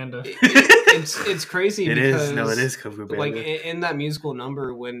Kung Fu Panda. It's crazy. It because, is Kung Fu Panda. Like in that musical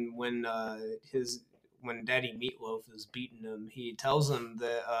number, when Daddy Meatloaf is beating him, he tells him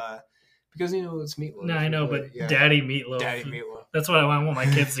that because it's Meatloaf. No, I know, but Daddy Meatloaf. Daddy Meatloaf. That's what I want my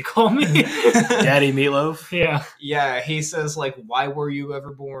kids to call me. Daddy Meatloaf. Yeah. Yeah, he says like, "Why were you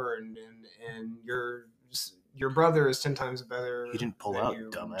ever born?" And your brother is 10 times better. You didn't pull out,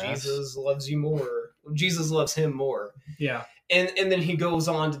 dumbass. Jesus loves you more. Jesus loves him more. Yeah. And then he goes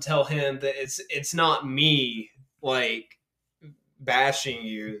on to tell him that it's not me like bashing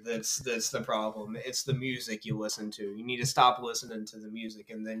you that's the problem. It's the music you listen to. You need to stop listening to the music,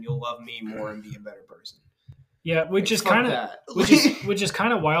 and then you'll love me more and be a better person. Yeah, which is kind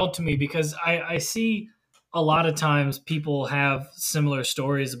of wild to me, because I see a lot of times people have similar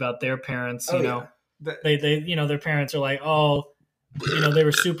stories about their parents. They their parents are like, they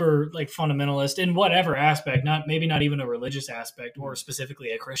were super like fundamentalist in whatever aspect, maybe not even a religious aspect or specifically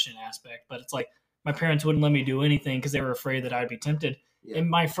a Christian aspect, but it's like, my parents wouldn't let me do anything because they were afraid that I'd be tempted. Yeah. And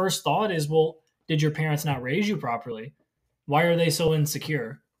my first thought is, well, did your parents not raise you properly? Why are they so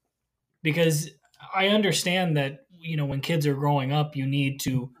insecure? Because I understand that, when kids are growing up, you need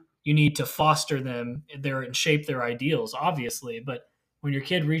to foster them and shape their ideals, obviously. But when your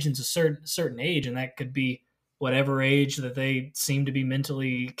kid reaches a certain age, and that could be whatever age that they seem to be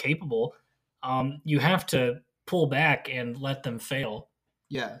mentally capable, you have to pull back and let them fail.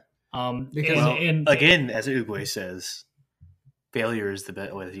 Yeah. Again, as Uguay says, failure is the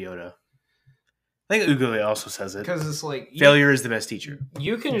best. With Yoda, I think Uguay also says it, because it's like failure is the best teacher.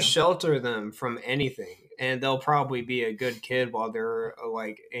 You can shelter them from anything, and they'll probably be a good kid while they're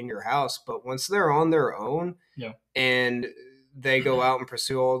like in your house. But once they're on their own, and they go out and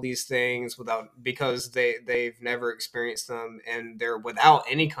pursue all these things because they've never experienced them, and they're without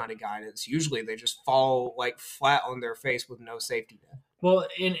any kind of guidance. Usually, they just fall like flat on their face with no safety net. Well,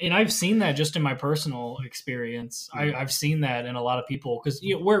 and I've seen that just in my personal experience. I've seen that in a lot of people, because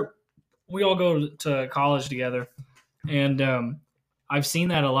we all go to college together, and I've seen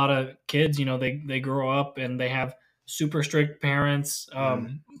that a lot of kids. They grow up and they have super strict parents.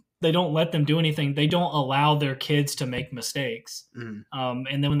 They don't let them do anything. They don't allow their kids to make mistakes. And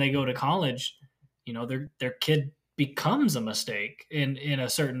then when they go to college, their kid becomes a mistake in a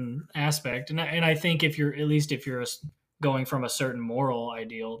certain aspect. And I think if you're going from a certain moral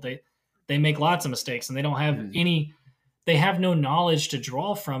ideal, they make lots of mistakes and they don't have they have no knowledge to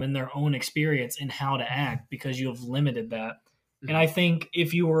draw from in their own experience in how to act because you have limited that. And I think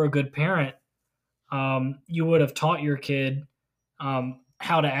if you were a good parent, you would have taught your kid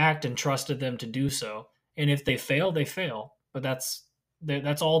how to act and trusted them to do so. And if they fail, they fail. But that's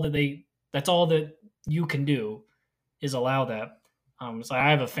all that you can do is allow that. So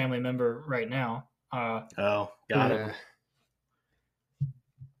I have a family member right now. Got it.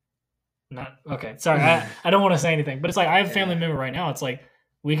 Not okay. Sorry, I don't want to say anything, but it's like I have a family member right now. It's like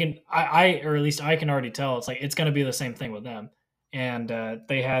we can, or at least I can already tell. It's like it's going to be the same thing with them. And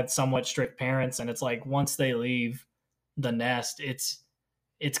they had somewhat strict parents, and it's like once they leave the nest, it's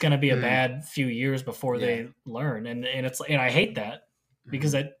going to be a bad few years before they learn, and I hate that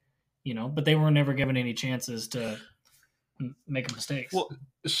because but they were never given any chances to make mistakes.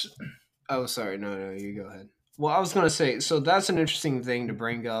 Well, sorry, no, you go ahead. Well, I was going to say, so that's an interesting thing to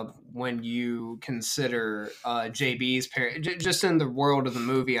bring up when you consider JB's parent. Just in the world of the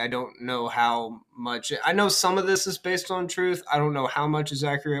movie, I don't know how much. I know some of this is based on truth. I don't know how much is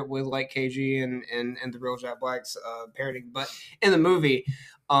accurate with like KG and the real Jack Black's parenting. But in the movie,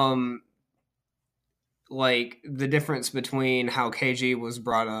 like the difference between how KG was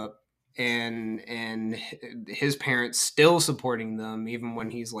brought up and his parents still supporting them even when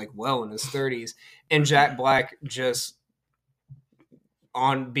he's like well in his 30s, and Jack Black just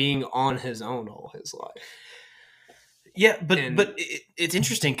being on his own all his life. Yeah, but it's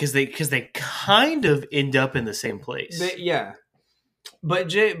interesting because they kind of end up in the same place. But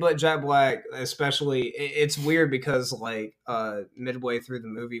Jack Black especially, it's weird because like midway through the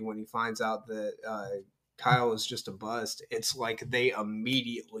movie when he finds out that Kyle is just a bust, it's like they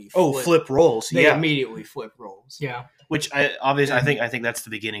immediately flip roles. They immediately flip roles. Yeah. Which I think that's the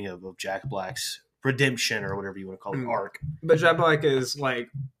beginning of Jack Black's redemption or whatever you want to call it, arc. But Jack Black is like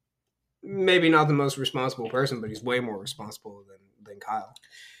maybe not the most responsible person, but he's way more responsible than Kyle.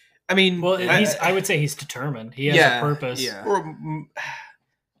 I mean, well, I would say he's determined. He has a purpose. Yeah.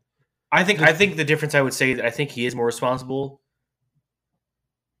 I think the difference I would say that I think he is more responsible.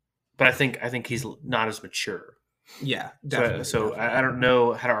 But I think he's not as mature. Yeah, definitely. So I don't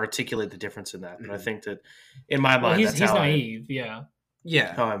know how to articulate the difference in that, but I think that in my mind, he's naive. Yeah,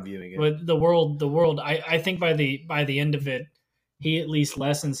 how I'm viewing it. But the world. I think by the end of it, he at least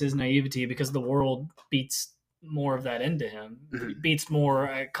lessens his naivety because the world beats more of that into him. Beats more.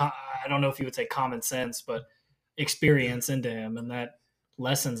 I don't know if you would say common sense, but experience into him, and that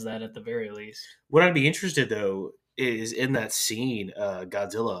lessens that at the very least. What I'd be interested though is in that scene,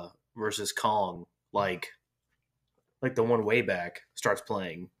 Godzilla versus Kong, like the one way back starts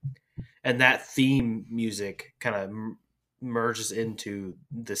playing, and that theme music kind of merges into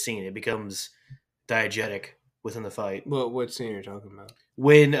the scene. It becomes diegetic within the fight. Well, what scene are you talking about?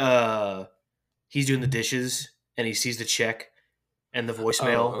 When he's doing the dishes and he sees the check and the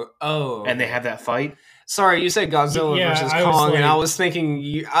voicemail, and they have that fight. Sorry, you said Godzilla versus Kong, and I was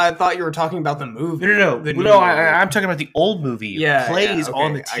thinking, I thought you were talking about the movie. No, I'm talking about the old movie. Yeah, plays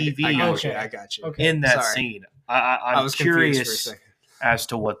on the TV. I got you. Okay. In that scene, I was curious as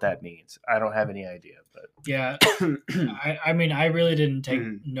to what that means. I don't have any idea, but yeah, I mean, I really didn't take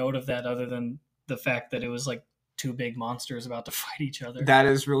note of that, other than the fact that it was like two big monsters about to fight each other. That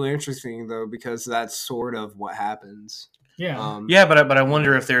is really interesting, though, because that's sort of what happens. Yeah, but I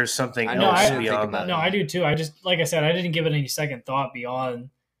wonder if there's something else beyond that. No, I do too. I just, like I said, I didn't give it any second thought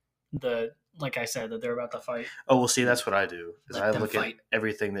beyond like I said, that they're about to fight. Oh, well, see, that's what I do. Because I look at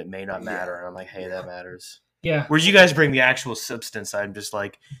everything that may not matter, and I'm like, hey, that matters. Yeah. Whereas you guys bring the actual substance, I'm just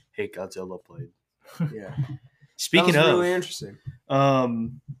like, hey, Godzilla played. Yeah. Speaking of, really interesting. The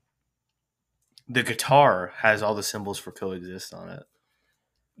guitar has all the symbols for coexist on it.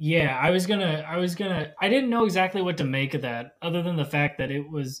 Yeah, I didn't know exactly what to make of that, other than the fact that it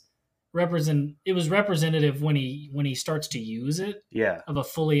was representative when he starts to use it. Yeah. Of a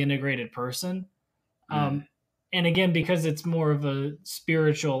fully integrated person. And again, because it's more of a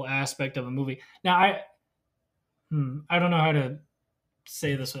spiritual aspect of a movie. Now I don't know how to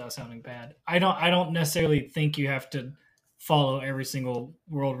say this without sounding bad. I don't necessarily think you have to follow every single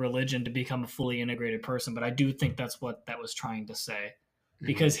world religion to become a fully integrated person, but I do think that's what that was trying to say.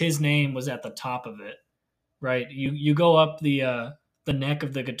 Because his name was at the top of it, right? You go up the neck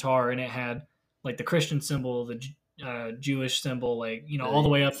of the guitar, and it had like the Christian symbol, the Jewish symbol, like all the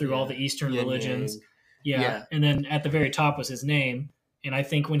way up through all the Eastern religions. Yeah, and then at the very top was his name. And I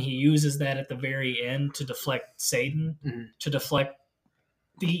think when he uses that at the very end to deflect Satan, to deflect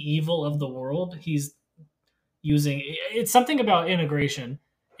the evil of the world, using. It's something about integration,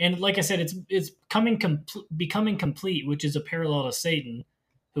 and like I said, it's becoming complete, which is a parallel to Satan,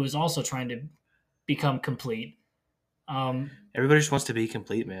 who is also trying to become complete. Everybody just wants to be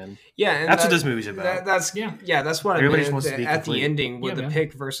complete, man. Yeah, and That's what this movie's about. That's what Everybody I just meant wants to be at the complete. ending with Yeah, the man.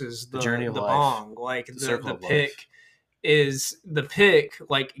 pick versus the journey of life. bong. Like the circle of pick life. is the pick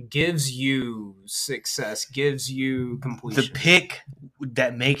like gives you success, gives you completion. The pick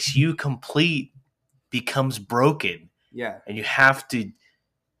that makes you complete becomes broken, Yeah. and you have to.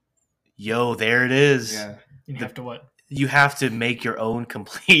 Yo, there it is. Yeah. You have to what? You have to make your own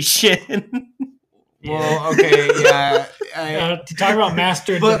completion. Well, okay, yeah. To talk about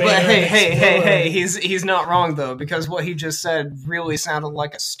master But debater and explorer. hey, he's not wrong though, because what he just said really sounded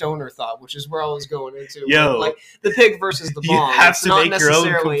like a stoner thought, which is where I was going into. Yo. Like the pig versus the You bomb. have It's to not make your own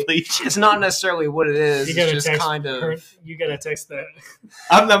necessarily. completion. It's not necessarily what it is. You It's gotta just text kind of. You gotta text that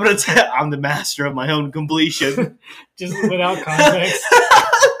I'm not gonna tell. I'm the master of my own completion. just without context.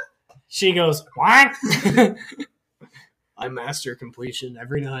 She goes, "What?" I master completion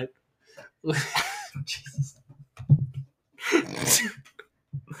every night. Jesus.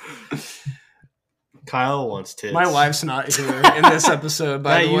 Kyle wants tits. My wife's not here in this episode,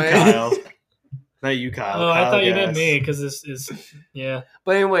 by Not the you, way. Kyle. Not you, Kyle. Oh, I Kyle thought you meant Gass. me because this is yeah.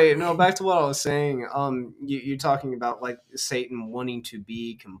 But anyway, no. Back to what I was saying. You're talking about like Satan wanting to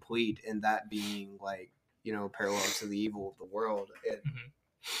be complete, and that being like parallel to the evil of the world.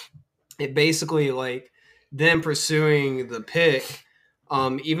 It basically like them pursuing the pick.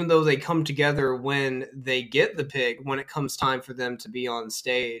 Even though they come together when they get the pick, when it comes time for them to be on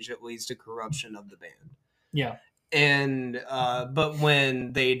stage, it leads to corruption of the band. Yeah. And but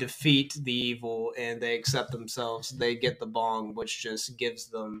when they defeat the evil and they accept themselves, they get the bong, which just gives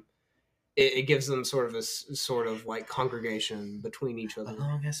them it gives them sort of like congregation between each other.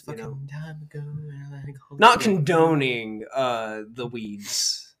 Longest fucking time ago. Not condoning the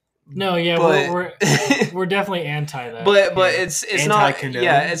weeds. No, yeah, But- we're definitely anti that. But yeah. it's not Anti-condone?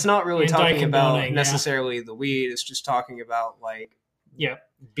 it's not really talking about Anti-condoning, yeah. necessarily the weed. It's just talking about like Yeah.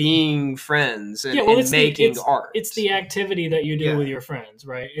 being friends and, Yeah, well, and it's making the, art. It's the activity that you do Yeah. with your friends,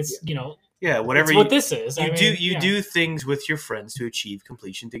 right? It's Yeah, whatever it's you what this is. I mean, you yeah. do things with your friends to achieve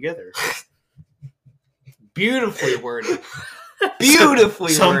completion together. beautifully worded. Beautifully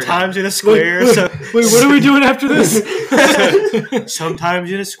worded. Sometimes in a square. Wait, what are we doing after this?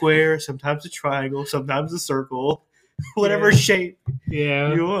 Sometimes in a square. Sometimes a triangle. Sometimes a circle. Whatever Yeah. shape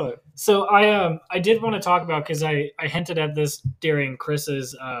Yeah. you want. So I did want to talk about because I hinted at this during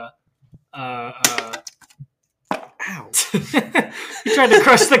Chris's Ow. he tried to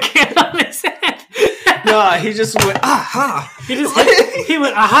crush the can on his head. No, he just went aha. He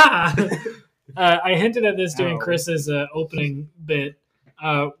went aha. I hinted at this during Ow. Chris's opening bit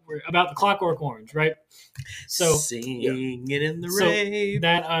about the Clockwork Orange, right? So Singing in the So rain.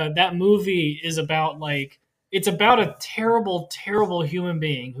 that movie is about it's about a terrible, terrible human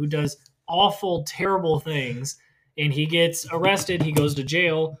being who does awful, terrible things, and he gets arrested. He goes to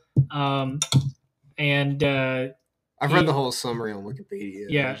jail, and I've read the whole summary on Wikipedia.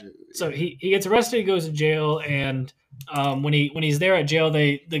 Yeah. So he gets arrested. He goes to jail, and when he's there at jail,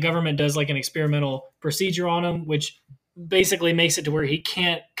 the government does like an experimental procedure on him, which basically makes it to where he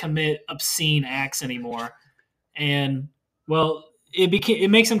can't commit obscene acts anymore. And well, it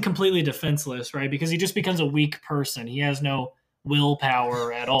makes him completely defenseless, right? Because he just becomes a weak person. He has no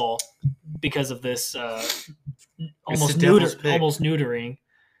willpower at all because of this almost the devil's pick. almost neutering.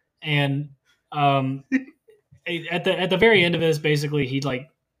 And at the very end of this, basically he like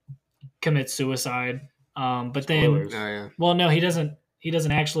commits suicide. But then, Spoilers. Oh, yeah. well, no, he doesn't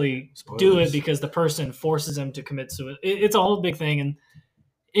actually do Spoilers. it because the person forces him to commit suicide. It's a whole big thing. And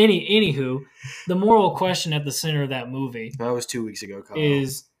anywho, the moral question at the center of that movie That was 2 weeks ago, Kyle.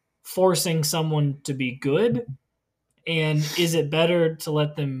 is forcing someone to be good, and is it better to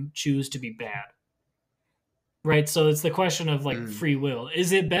let them choose to be bad? Right. So it's the question of like free will.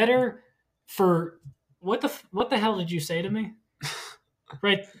 Is it better for what the hell did you say to me?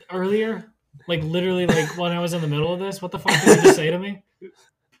 Right earlier, like literally, like when I was in the middle of this, what the fuck did you just say to me?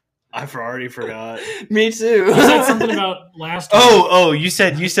 I already forgot. Me too. You said something about last week. Oh, you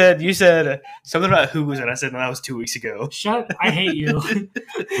said something about who was it? I said no, that was 2 weeks ago. I hate you.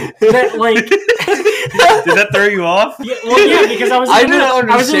 That, like, Did that throw you off? yeah, because I was I in the middle,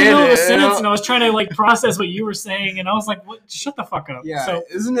 didn't I was in the middle of a understand it, sentence and and I was trying to like process what you were saying, and I was like, "What? Shut the fuck up!" Yeah, So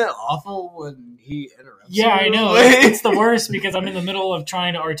isn't it awful when he interrupts? yeah, I you? know it's the worst because I'm in the middle of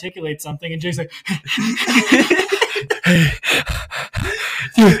trying to articulate something, and Jake's like,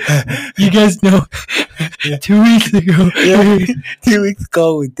 You guys know, 2 weeks ago. 2 weeks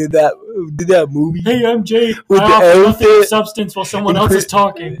ago, we did that movie. Hey, I'm Jake. With I the offer nothing of elephant. substance while someone else is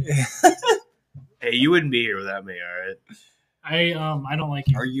talking. Hey, you wouldn't be here without me, all right? I don't like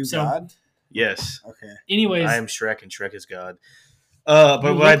you. Are you So, God? Yes, Okay. Anyways, I am Shrek, and Shrek is God. But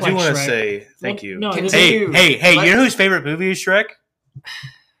You what I look do like want to Shrek. say, thank Well, you. no, this Hey, is- hey, Let- you know whose favorite movie is Shrek?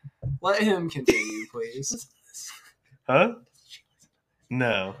 Let him continue, please. Huh?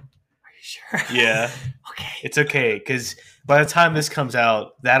 No. are you sure? Yeah. Okay. It's okay, because by the time this comes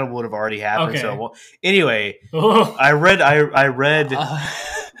out, that would have already happened. Okay. So, well, anyway, Oh, I read Uh,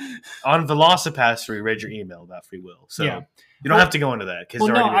 on Velocipaster, we read your email about free will. So Yeah. you don't have to go into that. Cause well,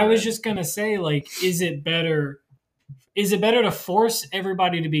 it's no, already I been was read. just gonna say, like, is it better to force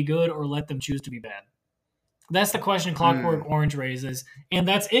everybody to be good or let them choose to be bad? That's the question Clockwork Orange raises, and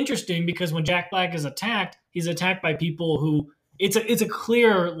that's interesting because when Jack Black is attacked, he's attacked by people who it's a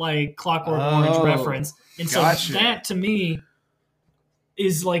clear like Clockwork Orange Oh, reference, and so gotcha. that to me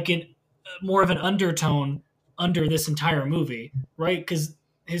is like more of an undertone under this entire movie, right? Because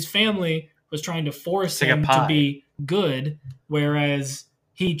his family was trying to force It's like a him to pie. be good, whereas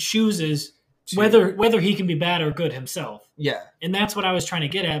he chooses whether he can be bad or good himself. yeah. And that's what I was trying to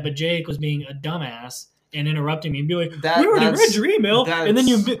get at, but Jake was being a dumbass and interrupting me and be like, That- we already that's- read your email, that's- and then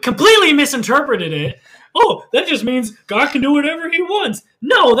you completely misinterpreted it. Oh, that just means God can do whatever he wants.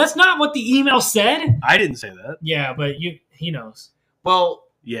 No, that's not what the email said. I didn't say that. Yeah, but he knows. Well,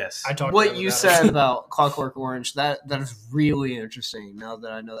 Yes. I talked what about you that. said about Clockwork Orange, that is really interesting now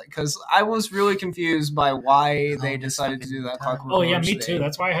that I know that. Because I was really confused by why they decided to do that Clockwork Oh Orange yeah, me thing. too.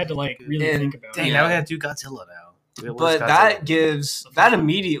 That's why I had to like really And- think about Dang, it. now we have to do Godzilla now. What But is that Godzilla?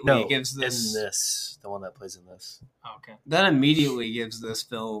 immediately gives in this this, the one that plays in this. Oh, okay. that immediately gives this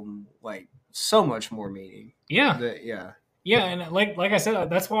film like so much more meaning. Yeah, Yeah. yeah, and like I said,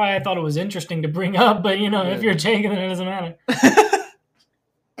 that's why I thought it was interesting to bring up. But if Yeah. you're Jake, then it doesn't matter.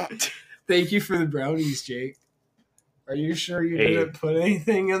 Thank you for the brownies, Jake. Are you sure you Hey. didn't put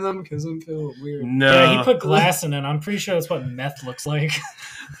anything in them? Because I'm feeling weird. No. Yeah, he put glass in it. I'm pretty sure that's what meth looks like.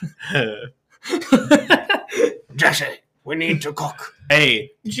 Jesse, we need to cook.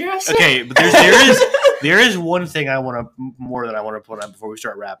 Hey, Jesse. okay, but there is one thing I want to put on before we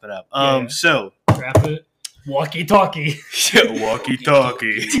start wrapping up. Yeah. So Wrap it. Walkie-talkie.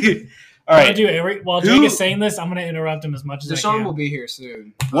 walkie-talkie. All right, While Jake is saying this, I'm going to interrupt him as much as I Deshaun can. will be here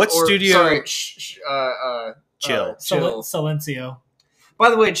soon. What studio- Sorry, Chill. Chill. Silencio. By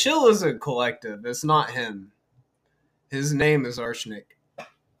the way, Chill is a collective. It's not him. His name is Arsenic.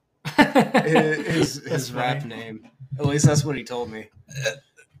 His That's rap funny. name. At least that's what he told me.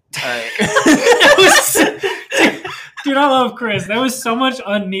 Alright. Dude, I love Chris. That was so much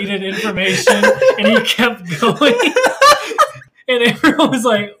unneeded information, and he kept going. And everyone was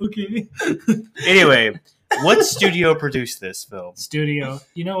like, okay. anyway, what studio produced this film? Studio.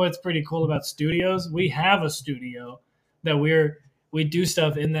 You know what's pretty cool about studios? We have a studio that we do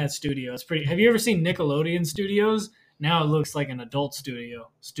stuff in that studio. It's pretty. Have you ever seen Nickelodeon Studios? Now it looks like an adult studio.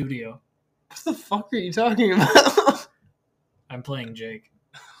 What the fuck are you talking about? I'm playing Jake.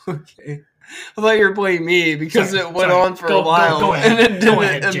 Okay. I thought you were playing me because Sorry, it went sorry. on for Go- a while go ahead. and it Go didn't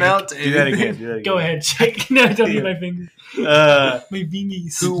ahead, Jake. amount to Do that anything. again. Do that again. Go ahead, Jake. No, don't Yeah. eat my fingers. Uh, My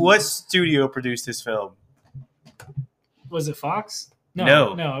fingies. what studio produced this film? Was it Fox?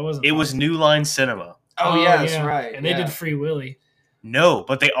 No. No, it wasn't. It Fox. was New Line Cinema. Oh, yeah, that's right. And they yeah. did Free Willy. No,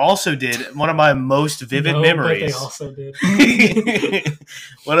 but they also did one of my most vivid No, memories. But they also did.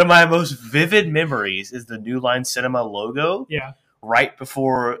 One of my most vivid memories is the New Line Cinema logo Yeah, right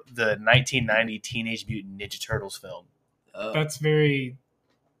before the 1990 Teenage Mutant Ninja Turtles film. that's very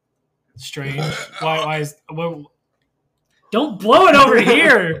strange. Why is... Well, don't blow it over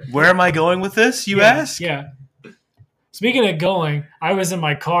here! Where am I going with this, you Yeah, ask? Yeah. Speaking of going, I was in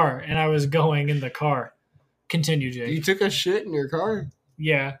my car, and I was going in the car. Continue, Jake. You took a shit in your car?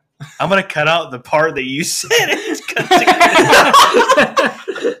 Yeah. I'm going to cut out the part that you said.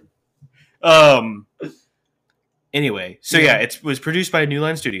 Anyway, so yeah, it was produced by New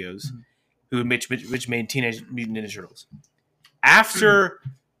Line Studios, which made Teenage Mutant Ninja Turtles. After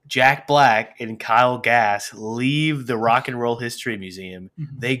Jack Black and Kyle Gass leave the Rock and Roll History Museum,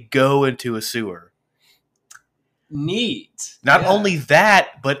 they go into a sewer. Neat. Not Yeah. only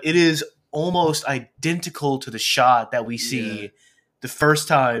that, but it is almost identical to the shot that we see Yeah. the first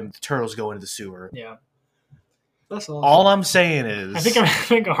time the turtles go into the sewer. Yeah. That's awesome. All I'm saying is, I think I'm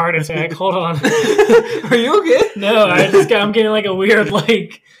having a heart attack. Hold on. Are you okay? No, I'm getting like a weird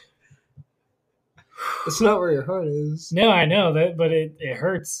like... That's not where your heart is. No, I know that, but it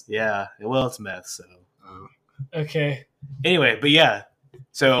hurts. yeah, well, it's meth, so. Oh. Okay. Anyway, but yeah.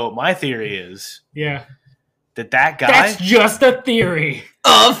 So my theory is Yeah. that guy. That's just a theory.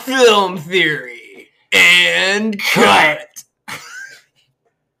 A film theory and cut.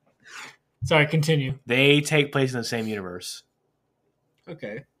 Sorry, continue. They take place in the same universe.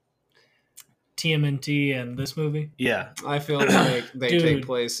 Okay. TMNT and this movie. Yeah. I feel like they Dude. take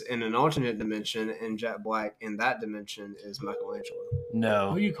place in an alternate dimension, and Jack Black in that dimension is Michelangelo. Who No.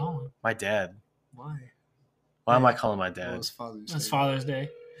 are you calling? My dad. Why? Why am I calling my Well, dad? it's Father's Day. That's Father's Day.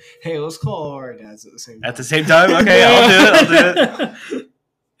 Hey, let's call our dads at the same time. At the same time? Okay, I'll do it.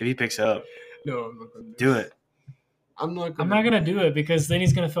 If he picks up, No, I'm not going to do it. I'm not I'm gonna. not gonna do it because then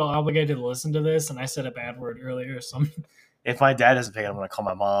he's gonna feel obligated to listen to this, and I said a bad word earlier. So If my dad doesn't pick it up, I'm going to call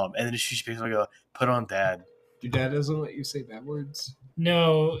my mom. And then if she picks it up, I go, put on dad. Your dad doesn't let you say bad words?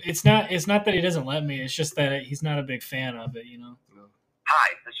 no, it's not. It's not that he doesn't let me. It's just that he's not a big fan of it. You know. No.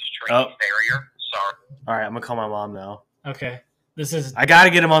 Hi, this is Tracy Farrier. Sorry. All right, I'm going to call my mom now. Okay. This is I got to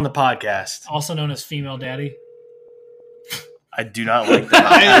get him on the podcast. also known as female daddy. I do not like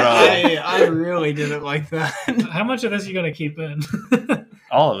that at all. I really didn't like that. How much of this are you gonna keep in?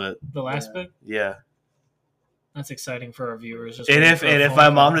 All of it. The last bit. Yeah. That's exciting for our viewers. Just And waiting if for a and if phone my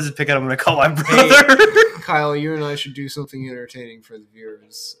call. mom doesn't pick it up, I'm going to call my brother. Kyle, you and I should do something entertaining for the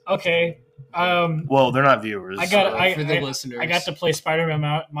viewers. Okay. Well, they're not viewers. I got- For the listeners. I got to play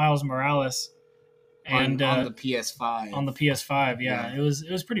Spider-Man Miles Morales, and on the PS5. on the PS5. Yeah, Yeah. it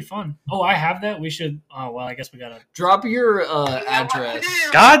was pretty fun. Oh, I have that. We should. Oh well, I guess we gotta. Drop your address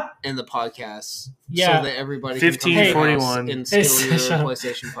God? in the podcast Yeah. so that everybody can 1541. and steal your Shut up.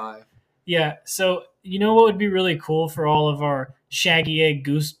 PlayStation 5. Yeah. So you know what would be really cool for all of our shaggy egg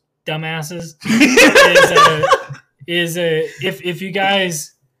goose dumbasses is if you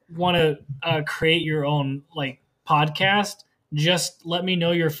guys want to create your own like podcast. Just let me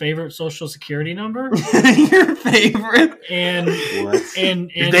know your favorite social security number Your favorite? and What?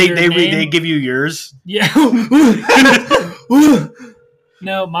 and They your they name. they give you yours. Yeah.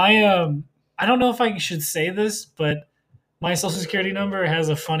 No, my I don't know if I should say this, but my social security number has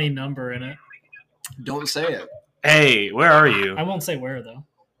a funny number in it. Don't say it. Hey, where are you? I won't say where though.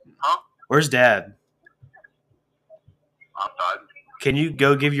 Where's Dad? Outside. Can you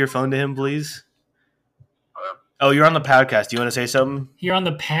go give your phone to him, please? Oh, you're on the podcast. Do you want to say something? You're on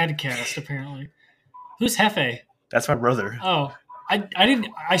the podcast apparently. Who's Hefe? That's my brother. Oh, I didn't.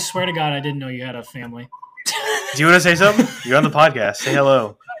 I swear to God, I didn't know you had a family. Do you want to say something? You're on the podcast. Say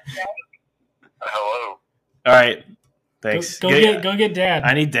hello. Hello. All right. Thanks. Go get Dad.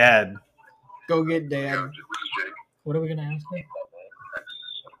 I need Dad. Go get Dad. This is Jake. What are we gonna ask him?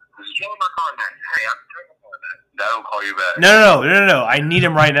 This is Jake. Hey, I'm Dad will call you back. No. I need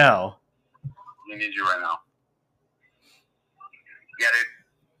him right now. He needs you right now. Get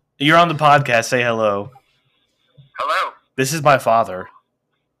it? You're on the podcast. Say hello. Hello. This is my father.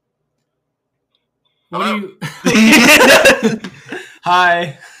 What do you?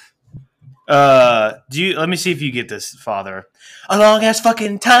 Hi. Let me see if you get this, father. A long ass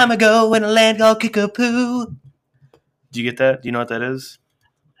fucking time ago in a land called Kickapoo. Do you get that? Do you know what that is?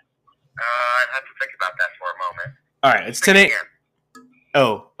 I'd have to think about that for a moment. All right, it's Think 10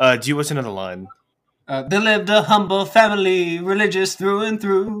 again. do you what's another line? They lived a humble family, religious through and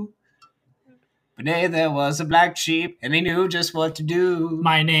through. But nay, there was a black sheep, and he knew just what to do.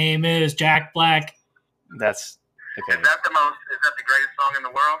 My name is Jack Black. That's okay. Is that the greatest song in the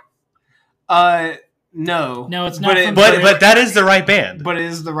world? No. No, it's not from- But that is the right band. But it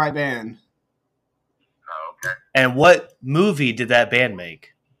is the right band. Oh, okay. And what movie did that band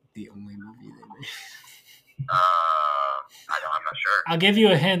make? The only movie they made. I'm not sure. I'll give you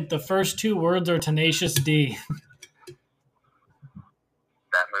a hint. The first two words are Tenacious D.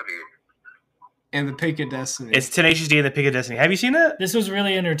 That movie. And the Pick of Destiny. It's Tenacious D and the Pick of Destiny. Have you seen that? This was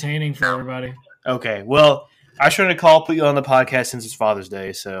really entertaining for everybody. Okay. Well, I was trying to put you on the podcast since it's Father's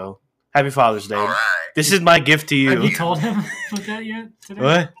Day, so happy Father's Day. All right. This is my gift to Have you. you told him about that yet today?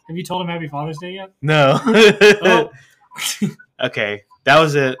 What? Have you told him Happy Father's Day yet? No. Oh. Okay. That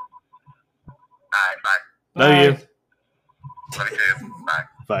was it. All right, bye. Love you. Love you too. Bye.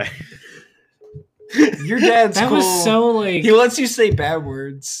 Bye. Your dad's That cool. was so like. He lets you say bad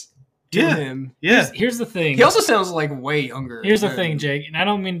words to Yeah. him. Yeah. Here's the thing. He also sounds like way younger. Here's the than- thing, Jake, and I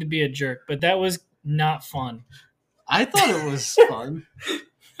don't mean to be a jerk, but that was not fun. I thought it was fun.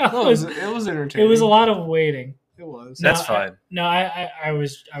 That No, was- it was entertaining. it was a lot of waiting. It was. No, That's fine. I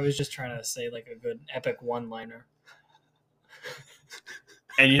was just trying to say like a good epic one-liner.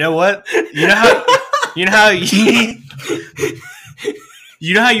 And you know what? You know how you know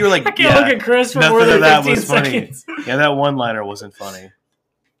how you were like, I can't look at Chris for nothing more than of that 15 was funny. seconds. Yeah, that one-liner wasn't funny.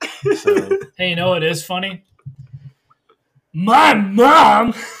 So Hey, you know what is funny? My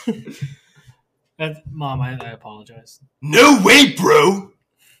mom. Mom, I apologize. No way, bro.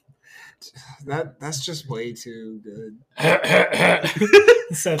 That's just way too good.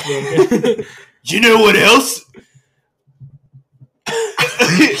 Seth Rogen. You know what else?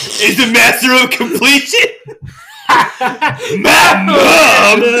 Is the master of completion? My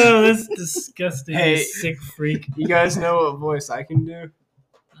mom. No, that's disgusting. Hey. You sick freak. You guys know what voice I can do?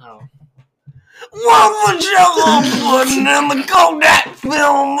 Oh. What would you putting in the Kodak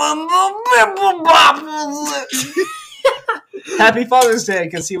film and the Pimple Boppers? Happy Father's Day,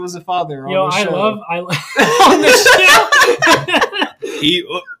 because he was a father on Yo, the I show. love on the show.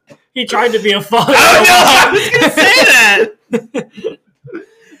 He tried to be a father. Oh no! I was gonna say that.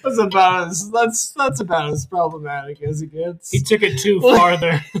 That's about as problematic as it gets. He took it too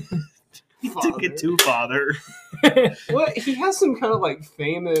farther. He took it too farther. What? He has some kind of like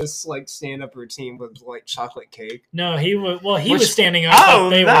famous like stand-up routine with like chocolate cake. No, he was. Well, he Which- was standing up. Oh but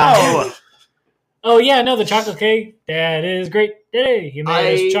they no! were. Oh yeah, no, the chocolate cake. That is great. Hey, he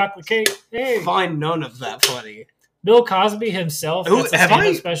made his chocolate cake. Hey, Find none of that funny. Bill Cosby himself. Who- That's the have stand-up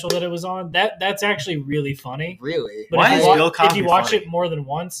I- special that it was on. That's actually really funny. Really? But Why if is you Bill if Cosby you watch funny? it more than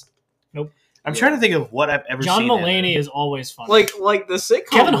once, I'm trying to think of what I've ever John seen. Mulaney is always funny. Like the sitcom.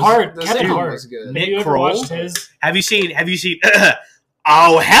 Kevin Hart. The Kevin sitcom Hart. was good. Have Nick you ever Kroll? watched his? Have you seen?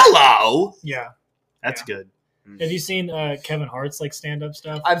 Oh, hello. Yeah. That's Yeah. good. Have you seen Kevin Hart's like stand-up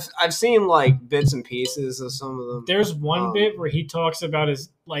stuff? I've seen like bits and pieces of some of them. There's one bit where he talks about his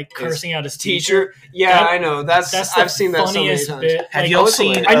like His cursing out his teacher. Yeah, That- I know. That's the I've seen that so many funniest times. bit. Have Like, y'all it's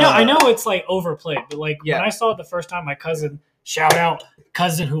seen? hilarious. I know it's like overplayed, but like Yeah. when I saw it the first time, my cousin, shout out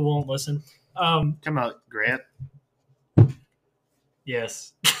cousin who won't listen. Come out, Grant.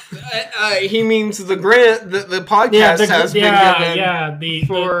 Yes. He means the grant. The podcast Yeah, has been given the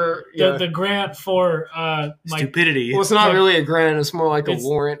for the grant for my Stupidity. Well, it's not like- really a grant. It's more like a it's-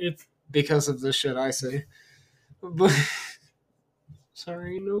 warrant It's because of the shit I say. But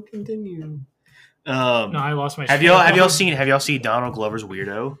sorry, no, continue. no, I lost my. Have y'all seen Donald Glover's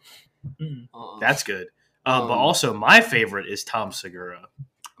Weirdo? Mm. That's good. But also my favorite is Tom Segura.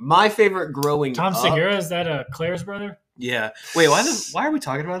 My favorite growing Tom up. Segura, is that Claire's brother? Yeah. Wait, why are we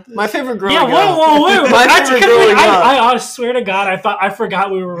talking about this? My favorite growing Yeah, up. whoa. My favorite growing up. I swear to God, I forgot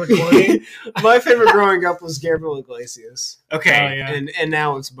we were recording. My favorite growing up was Gabriel Iglesias, Okay. Oh, yeah. and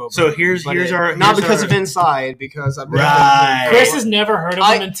now it's Boba. So here's But our not here's because our- of Inside, because I've been Right. Chris has never heard of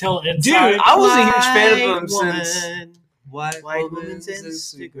him until Inside. Dude, I was a huge fan of him White since woman. White Woman's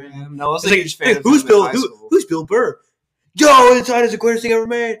Instagram. No, I was It's a like, huge fan hey, of who's him Bill? in high school. Who's Bill Burr? Yo, Inside is the greatest thing ever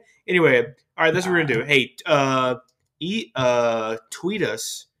made. Anyway, all right, that's what we're gonna do. Hey, tweet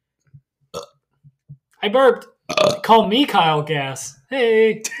us. I burped. Call me Kyle Gass.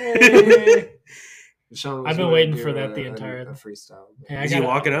 Hey. Sean was I've been gonna waiting do for that the a entire- freestyle. but- Hey, I Is he gotta-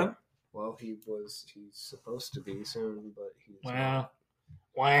 walking up? Well, he's supposed to be soon, but he's Wow.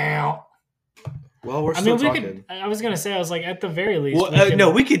 Well, we're I still mean, we talking. could. I was gonna say, I was like, at the very least. Well, we can- no,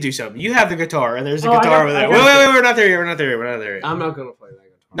 we could do something. You have the guitar, and there's a Oh, I guitar got- over there. I Wait, got- we're not there yet. We're not there yet. I'm not gonna play that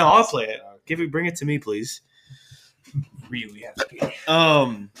guitar. No, I'll play it. Okay. Bring it to me, please. Really have to be.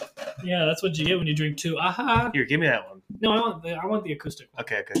 Yeah, that's what you get when you drink two. Aha. Here, give me that one. No, I want the acoustic one.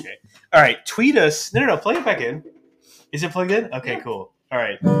 Okay. All right, tweet us. No, plug it back in. Is it plugged in? Okay, cool. All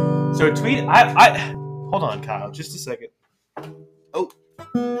right. So tweet. I hold on, Kyle. Just a second. Oh,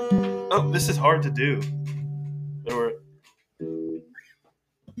 this is hard to do.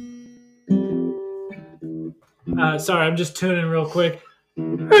 Sorry, I'm just tuning real quick.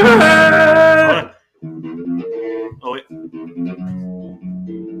 Hold on. Oh wait.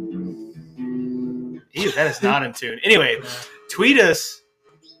 Ew, that is not in tune. Anyway, tweet us.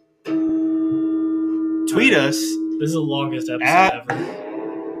 This is the longest episode ever.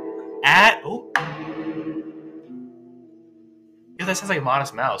 Yeah, that sounds like a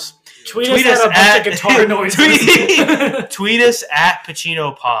Modest Mouse. Tweet us at a bunch of guitar noises. Tweet us at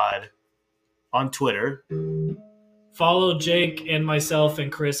Pacino Pod on Twitter. Follow Jake and myself and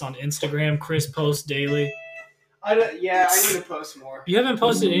Chris on Instagram. Chris posts daily. I need to post more. You haven't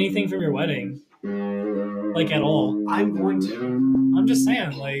posted anything from your wedding, like at all. I'm going to. I'm just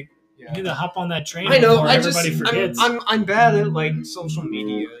saying, like, you Yeah. need to hop on that train I know. before everybody forgets. I'm bad at like social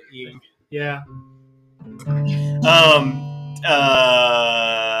media. Yeah.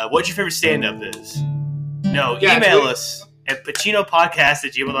 What's your favorite stand-up is? No, Yeah, email tweet- us at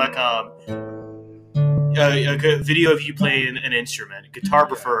pacinopodcast@gmail.com. A good video of you playing an instrument, guitar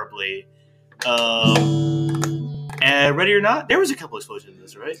preferably. And ready or not, there was a couple explosions in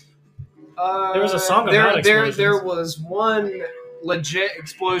this, right? There was a song there, about there, explosions. there was one legit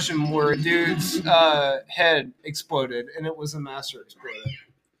explosion where a dude's head exploded, and it was a master exploder.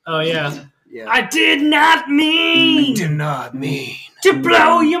 Oh yeah. Yeah. I did not mean do not mean to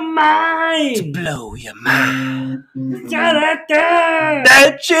blow your mind. blow your mind. Da-da-da.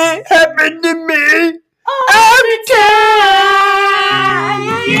 That shit happened to me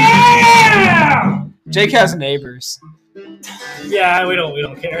Yeah. Jake has neighbors. Yeah, we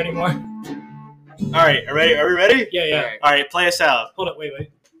don't care anymore. All right, are we ready? Yeah, yeah. Alright. All right, play us out. Hold up, wait.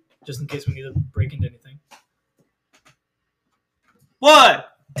 Just in case we need to break into anything. 1,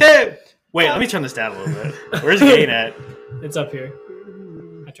 2. Wait, let me turn this down a little bit. Where's the gain at? It's up here.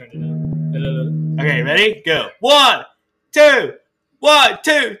 I turned it down. Okay, ready? Go. 1, 2. 1,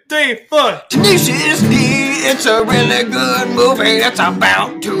 2, 3, 4. Tenacious, it's a really good movie. It's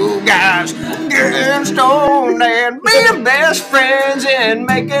about two guys getting stoned and being best friends and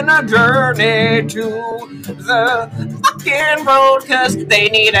making a journey to the fucking road, cause they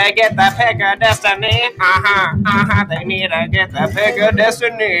need to get the pick of destiny. They need to get the pick of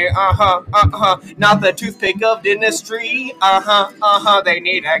destiny. Not the toothpick of dentistry. They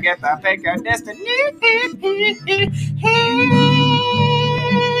need to get the pick of destiny.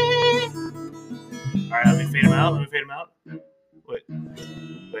 All right, let me fade him out. Wait.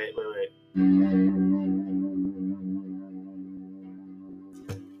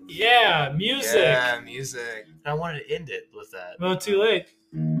 Yeah, music. Yeah, music. I wanted to end it with that. Well, too late.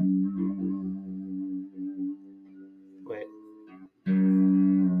 Wait.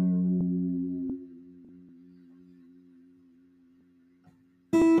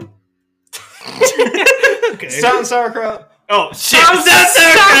 Okay. Stone sauerkraut. Oh shit!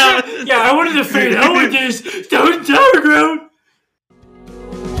 Stop. Yeah, I wanted to fade out with this. Stone sauerkraut.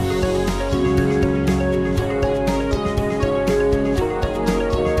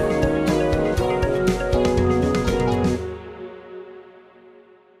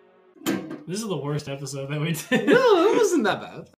 This is the worst episode that we did. No, it wasn't that bad.